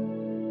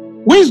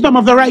him? Wisdom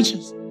of the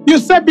righteous. You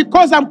say,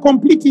 because I'm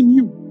complete in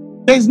you,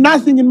 there's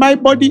nothing in my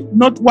body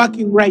not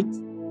working right.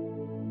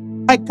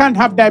 I can't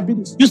have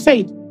diabetes. You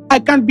say it. I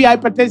can't be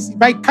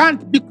hypertensive. I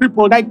can't be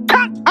crippled. I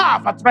can't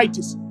have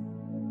arthritis.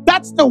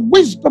 That's the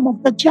wisdom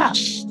of the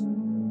just.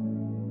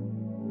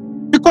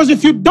 Because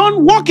if you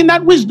don't walk in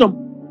that wisdom,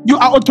 you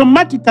are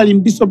automatically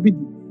in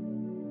disobedience.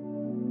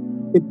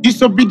 You're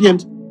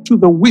disobedient to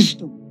the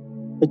wisdom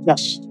of the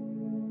just.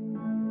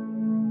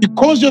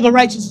 Because you're the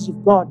righteousness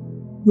of God,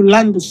 you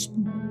learn to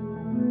speak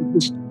with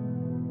wisdom.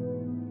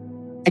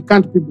 I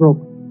can't be broke.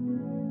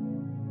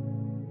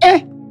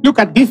 Look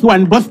at this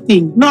one,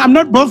 boasting. No, I'm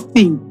not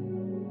boasting.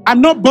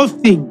 I'm not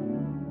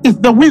boasting. It's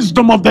the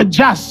wisdom of the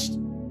just.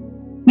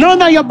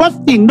 No, you're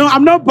boasting. No,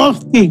 I'm not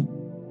boasting.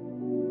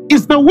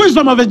 It's the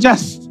wisdom of the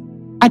just.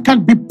 I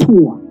can't be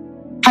poor.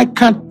 I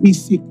can't be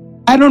sick.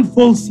 I don't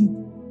fall sick.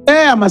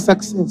 I'm a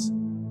success.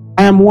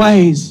 I am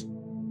wise.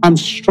 I'm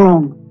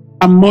strong.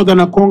 I'm more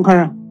than a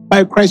conqueror.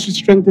 By Christ who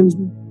strengthens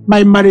me.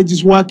 My marriage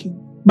is working.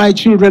 My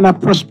children are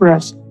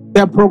prosperous.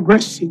 They're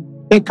progressing.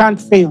 They can't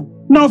fail.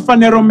 No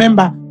Phaneroo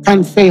member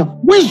can fail.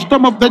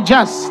 Wisdom of the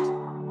just.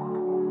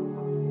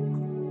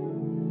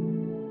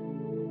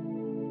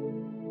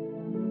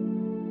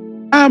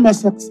 I'm a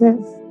success.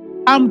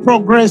 I'm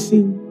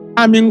progressing.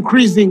 I'm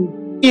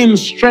increasing in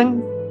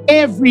strength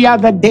every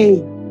other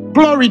day.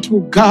 Glory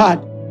to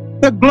God.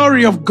 The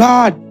glory of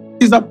God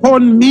is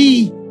upon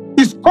me.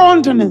 His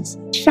countenance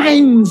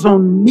shines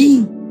on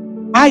me.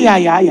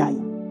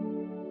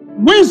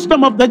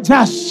 Wisdom of the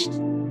just.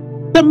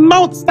 The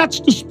mouth starts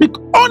to speak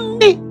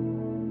only.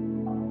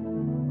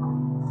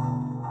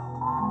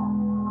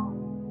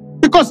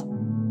 Because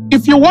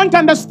if you want to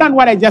understand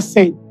what I just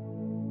said,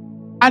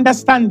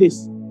 understand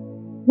this.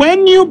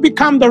 When you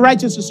become the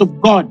righteousness of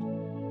God,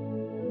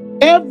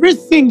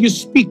 everything you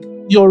speak,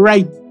 you're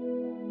right.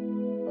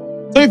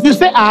 So if you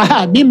say,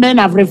 me men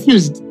have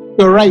refused,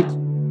 you're right.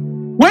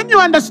 When you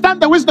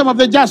understand the wisdom of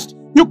the just,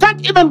 you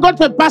can't even go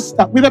to a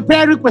pastor with a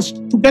prayer request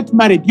to get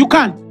married. You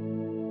can't.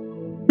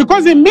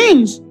 Because it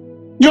means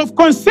you've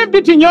conceived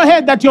it in your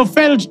head that you've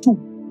failed to,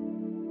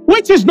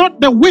 which is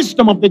not the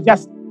wisdom of the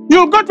just.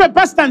 You'll go to a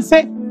pastor and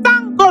say,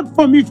 thank God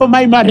for me for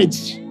my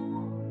marriage.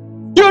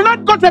 You'll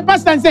not go to a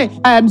pastor and say,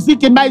 I am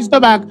sick in my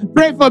stomach,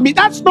 pray for me.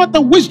 That's not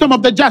the wisdom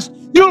of the just.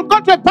 You'll go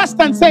to a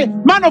pastor and say,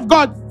 man of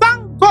God,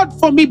 thank God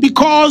for me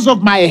because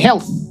of my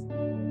health.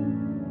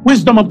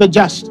 Wisdom of the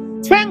just.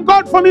 Thank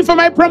God for me for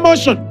my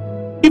promotion,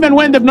 even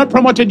when they've not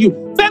promoted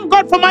you. Thank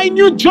God for my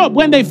new job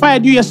when they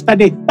fired you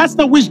yesterday. That's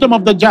the wisdom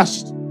of the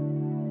just.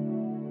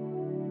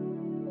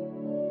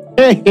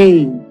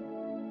 Hey.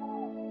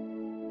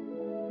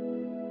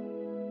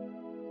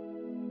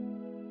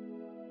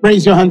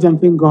 Raise your hands and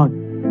thank God.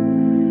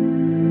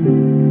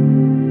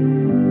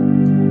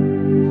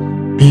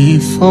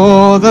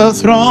 Before the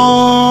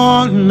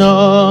throne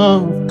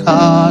of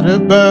God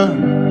above,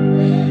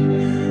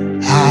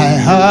 I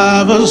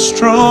have a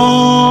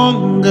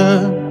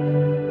stronger,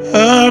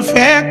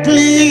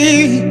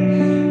 perfectly,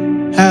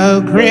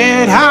 a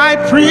great high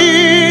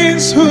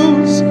priest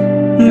whose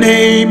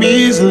name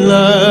is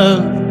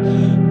love.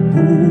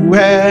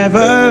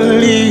 Whoever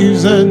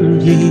lives and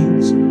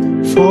bleeds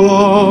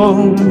for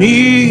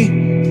me,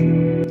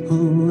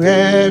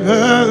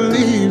 whoever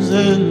lives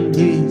and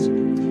bleeds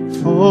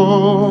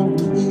for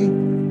me.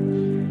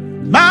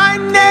 My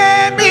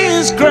name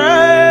is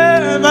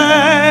graven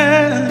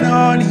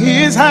on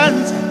his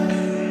hands.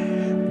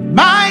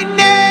 My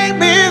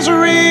name is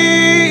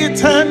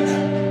written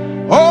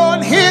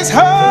on his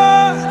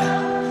heart.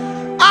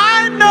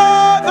 I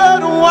know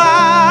that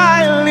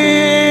while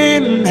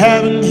in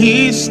heaven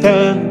he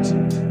stands,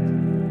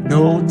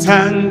 no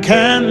tongue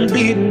can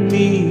beat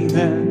me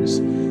that's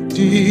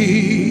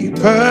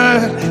deeper.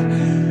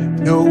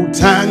 No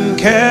tongue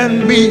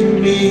can beat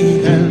me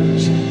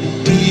that's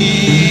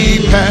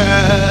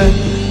deeper.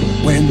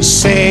 When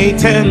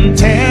Satan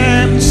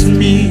tempts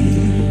me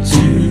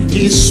to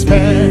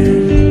despair,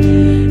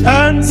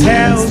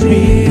 tells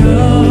me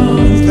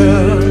of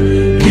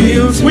the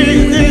guilt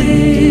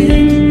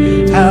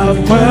within, of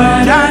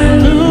what I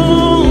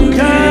look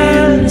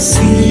and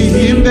see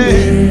him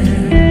there,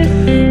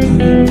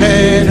 who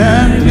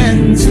better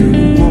than to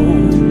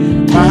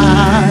own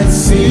my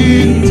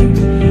sin,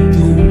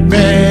 who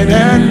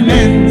better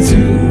than to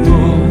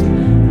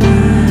own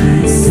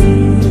my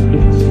sin,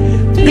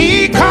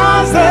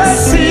 because the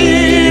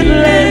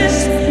sinless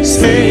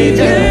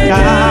Savior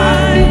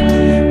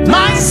God,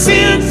 my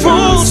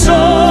sinful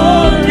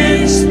soul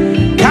is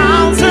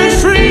counted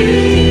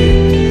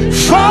free,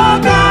 for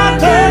God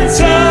the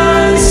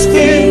just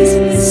is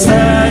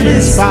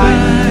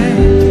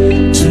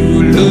satisfied to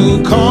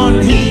look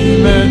on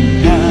him and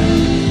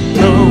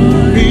know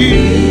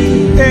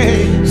me,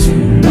 to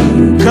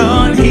look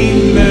on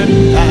him and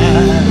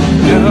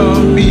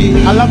know me.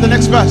 I love the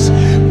next verse.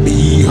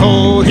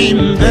 Behold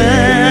him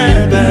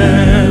there,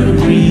 the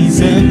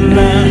risen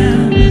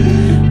Lamb,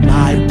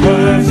 my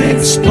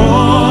perfect,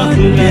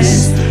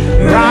 spotless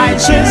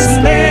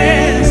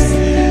righteousness,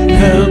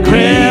 the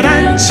great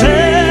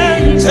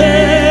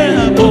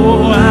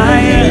unchangeable I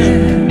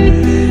am,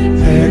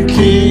 the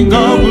King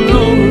of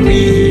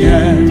glory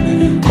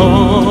and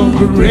of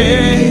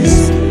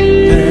grace,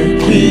 the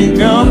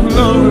King of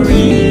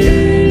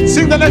glory.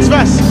 Sing the next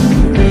verse.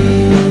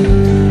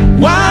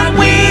 One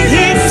with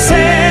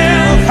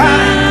himself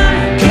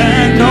I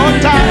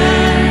cannot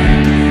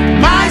die,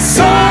 my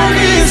soul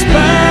is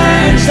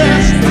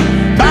purchased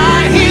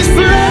by his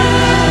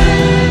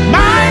blood,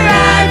 my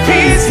life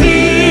is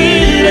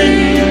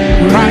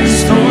hidden,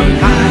 Christ on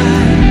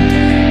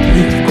high,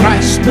 with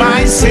Christ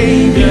my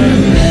Savior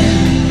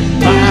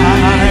and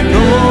my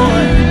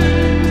Lord,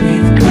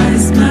 with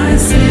Christ my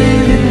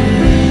Savior,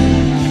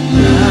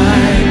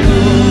 my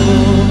Lord.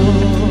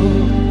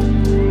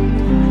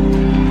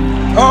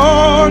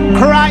 On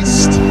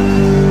Christ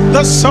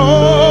the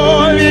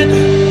solid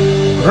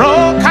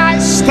rock I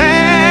stand.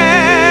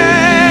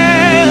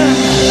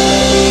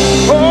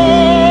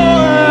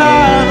 All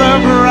other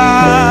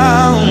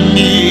ground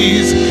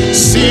is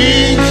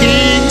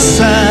sinking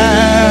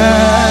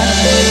sand.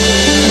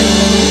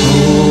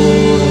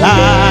 All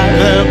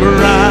other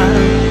ground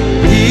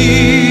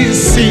is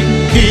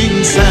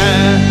sinking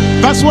sand.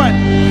 Verse 1.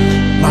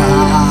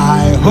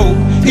 My hope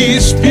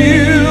is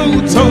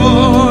built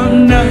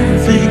on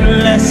nothing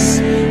less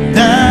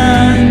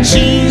than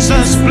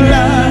Jesus'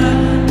 blood.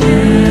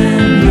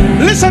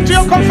 Listen to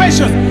your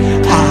confession.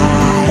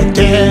 I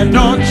dare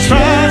not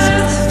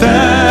trust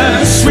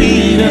the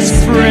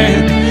sweetest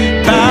friend,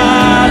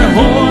 but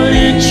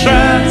wholly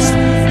trust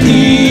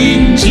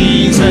in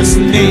Jesus'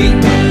 name.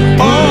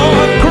 Oh,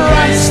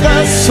 Christ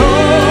the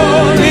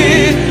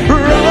solid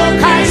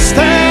rock I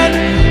stand.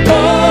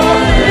 Oh,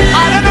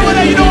 I don't know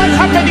whether you know what's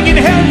happening in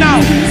hell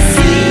now.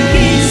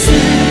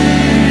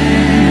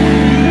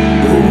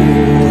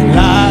 Oh,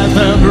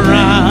 lather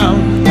brown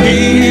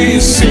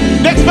is sin.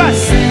 Next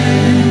verse.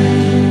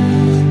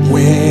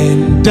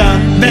 When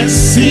darkness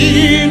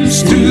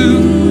seems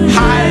to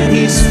hide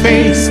his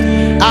face,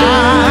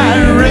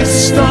 I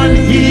rest on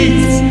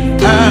his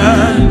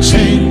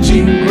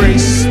unchanging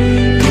grace.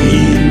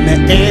 In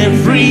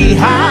every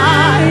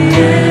high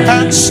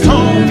and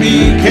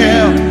stormy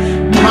gale,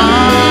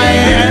 my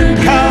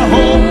anchor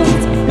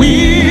holds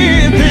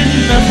within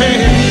the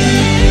veil.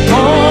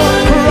 Oh,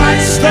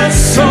 Christ the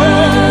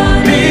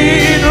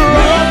solid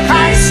rock I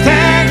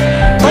stand.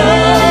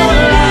 All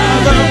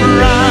other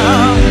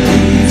ground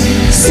is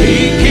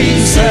sinking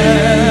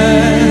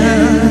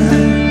sand.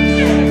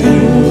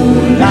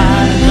 All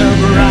other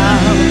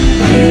ground.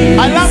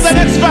 I love the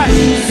next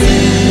verse.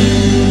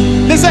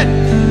 Listen.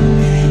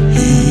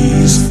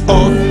 He's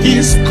of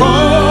his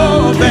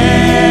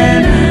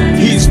covenant,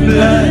 his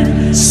blood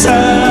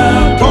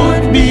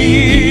support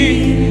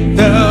me,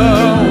 the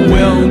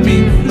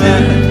whelming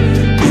flood.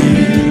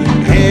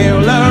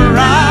 Hell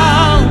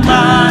around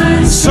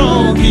my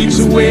soul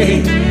gives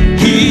way,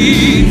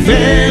 he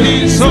then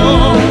is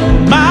all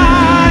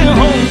my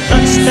hope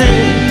can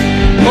stay.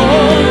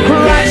 Oh,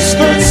 Christ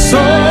the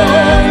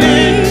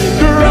solid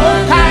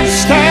rock I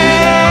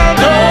stand.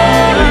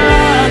 All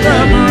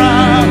other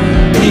ground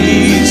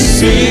is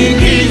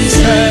sinking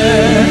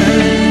sand.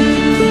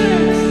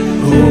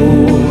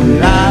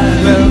 All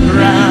other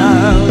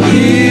ground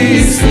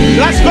is.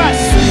 Last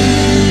verse.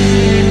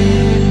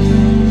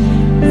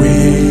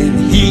 When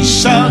he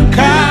shall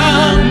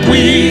come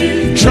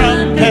with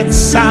trumpet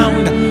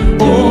sound,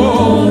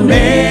 oh,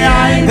 may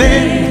I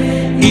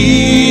then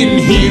in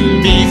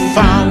him be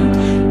found,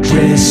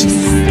 dressed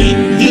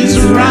in his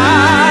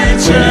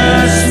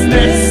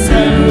righteousness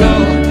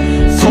alone,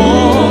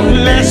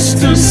 faultless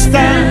to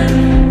stand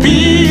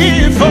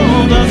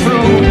before the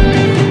throne.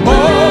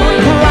 Oh,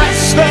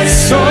 Christ the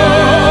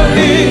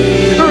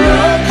solid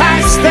rock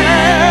I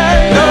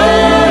stand.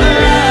 All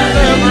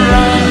other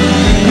ground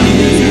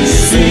is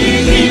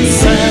sinking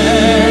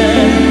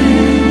sand.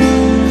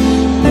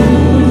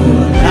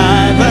 All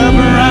other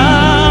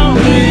ground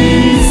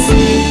is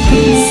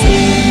sinking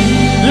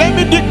sand. Let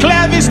me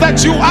declare this,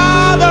 that you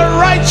are the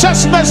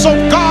righteousness of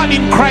God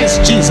in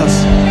Christ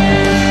Jesus.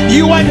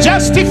 You are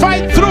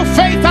justified through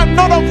faith and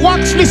not of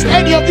works, lest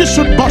any of you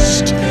should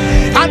boast.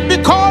 And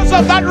because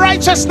of that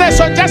righteousness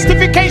or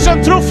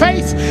justification through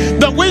faith,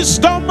 the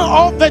wisdom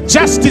of the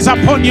just is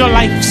upon your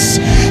lives.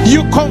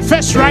 You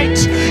confess right,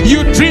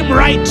 you dream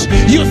right,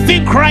 you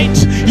think right,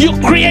 you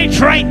create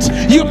right,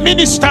 you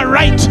minister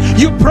right,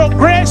 you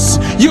progress,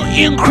 you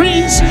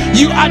increase,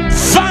 you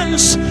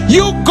advance,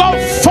 you go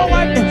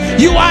forward,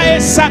 you are a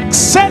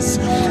success.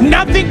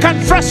 Nothing can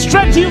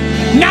frustrate you,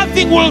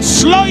 nothing will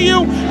slow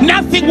you,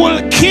 nothing will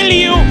kill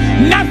you,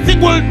 nothing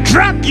will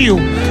drag you,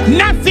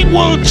 nothing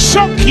will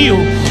choke you.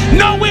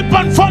 No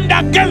weapon formed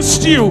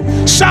against you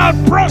shall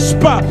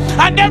prosper,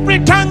 and every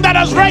tongue that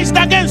has raised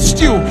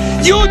against you,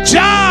 you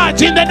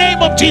judge in the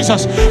name of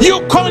Jesus.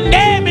 You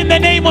condemn in the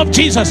name of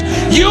Jesus.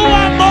 You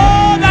are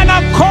more than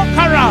a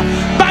conqueror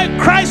by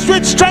Christ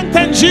which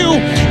strengthens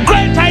you.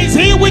 Greater is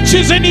he which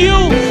is in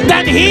you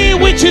than he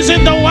which is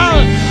in the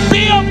world.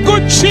 Be of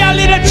good cheer,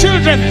 little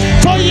children,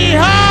 for ye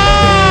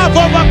have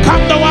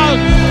overcome the world.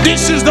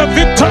 This is the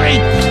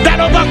victory that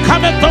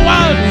overcometh the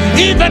world,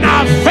 even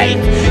our faith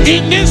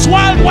in this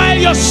world. While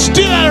you're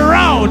still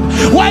around,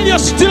 while you're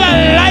still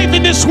alive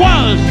in this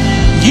world,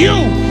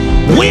 you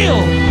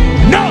will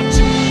not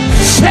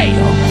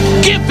fail.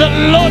 Give the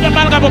Lord a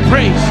amalgam of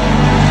praise.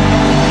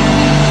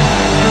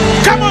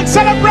 Come on,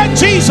 celebrate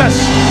Jesus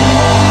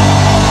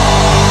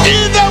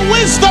in the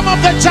wisdom of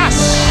the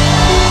just.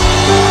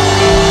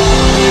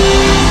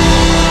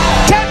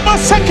 10 more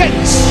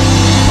seconds.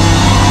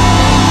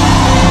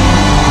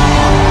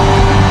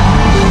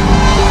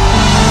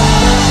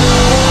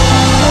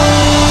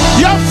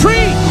 You're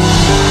free.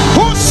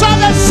 Whoso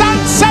the Son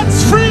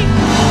sets free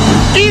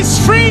is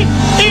free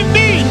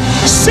indeed.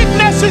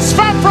 Sickness is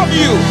far from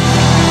you.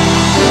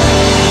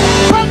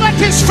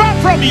 Poverty is far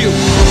from you.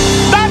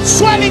 That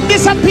swelling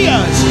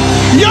disappears.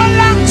 Your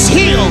lungs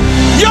heal.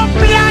 Your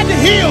blood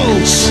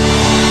heals.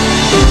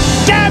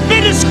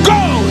 Diabetes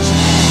goes.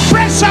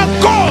 Pressure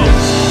goes.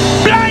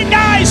 Blind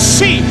eyes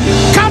see.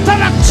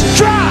 Cataracts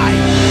dry.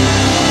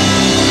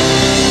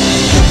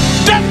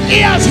 Deaf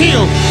ears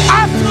heal.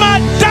 Asthma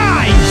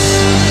dies.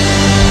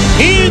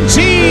 In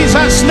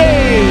Jesus'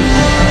 name.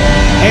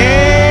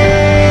 Amen.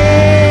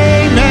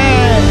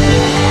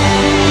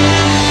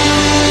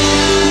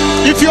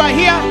 If you are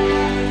here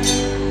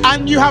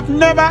and you have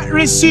never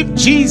received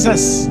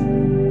Jesus,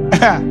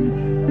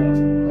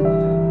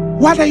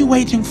 what are you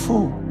waiting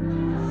for?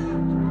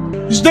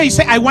 Today you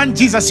say, I want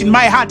Jesus in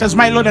my heart as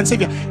my Lord and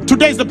Savior.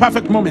 Today is the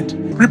perfect moment.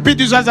 Repeat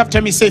these words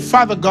after me. Say,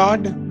 Father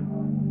God,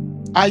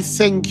 I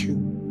thank you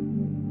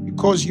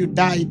because you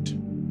died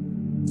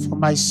for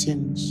my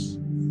sins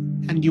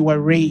and you were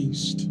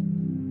raised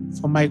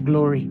for my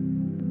glory.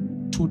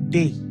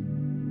 Today,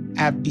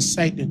 I have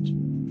decided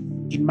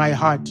in my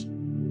heart,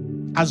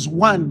 as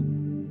one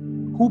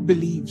who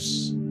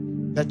believes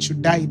that you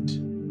died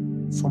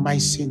for my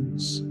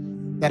sins,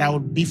 that I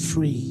would be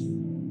free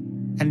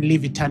and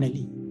live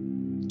eternally.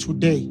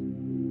 Today,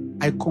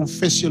 I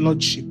confess your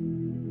Lordship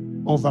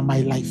over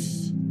my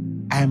life.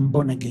 I am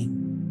born again.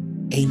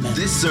 Amen.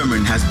 This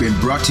sermon has been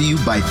brought to you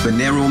by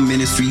Phaneroo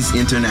Ministries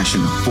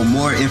International. For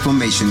more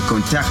information,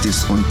 contact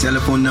us on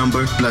telephone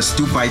number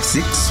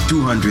 +256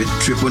 200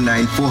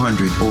 999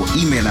 400 or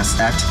email us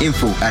at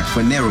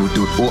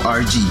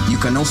info@phaneroo.org. You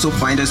can also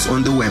find us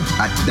on the web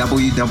at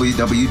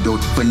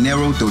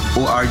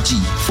www.phaneroo.org.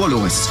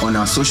 Follow us on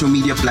our social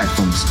media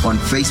platforms on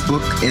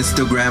Facebook,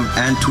 Instagram,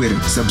 and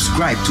Twitter.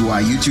 Subscribe to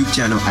our YouTube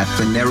channel at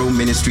Phaneroo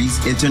Ministries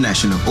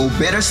International. Or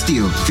better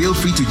still, feel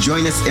free to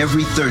join us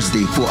every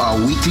Thursday for our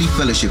weekly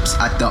fellowships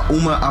at the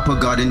Uma Upper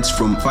Gardens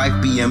from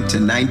 5 p.m. to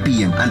 9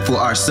 p.m. and for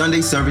our Sunday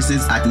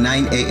services at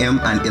 9 a.m.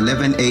 and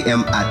 11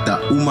 a.m. at the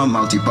Uma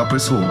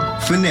Multipurpose Hall.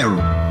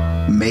 Phaneroo,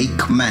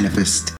 make manifest.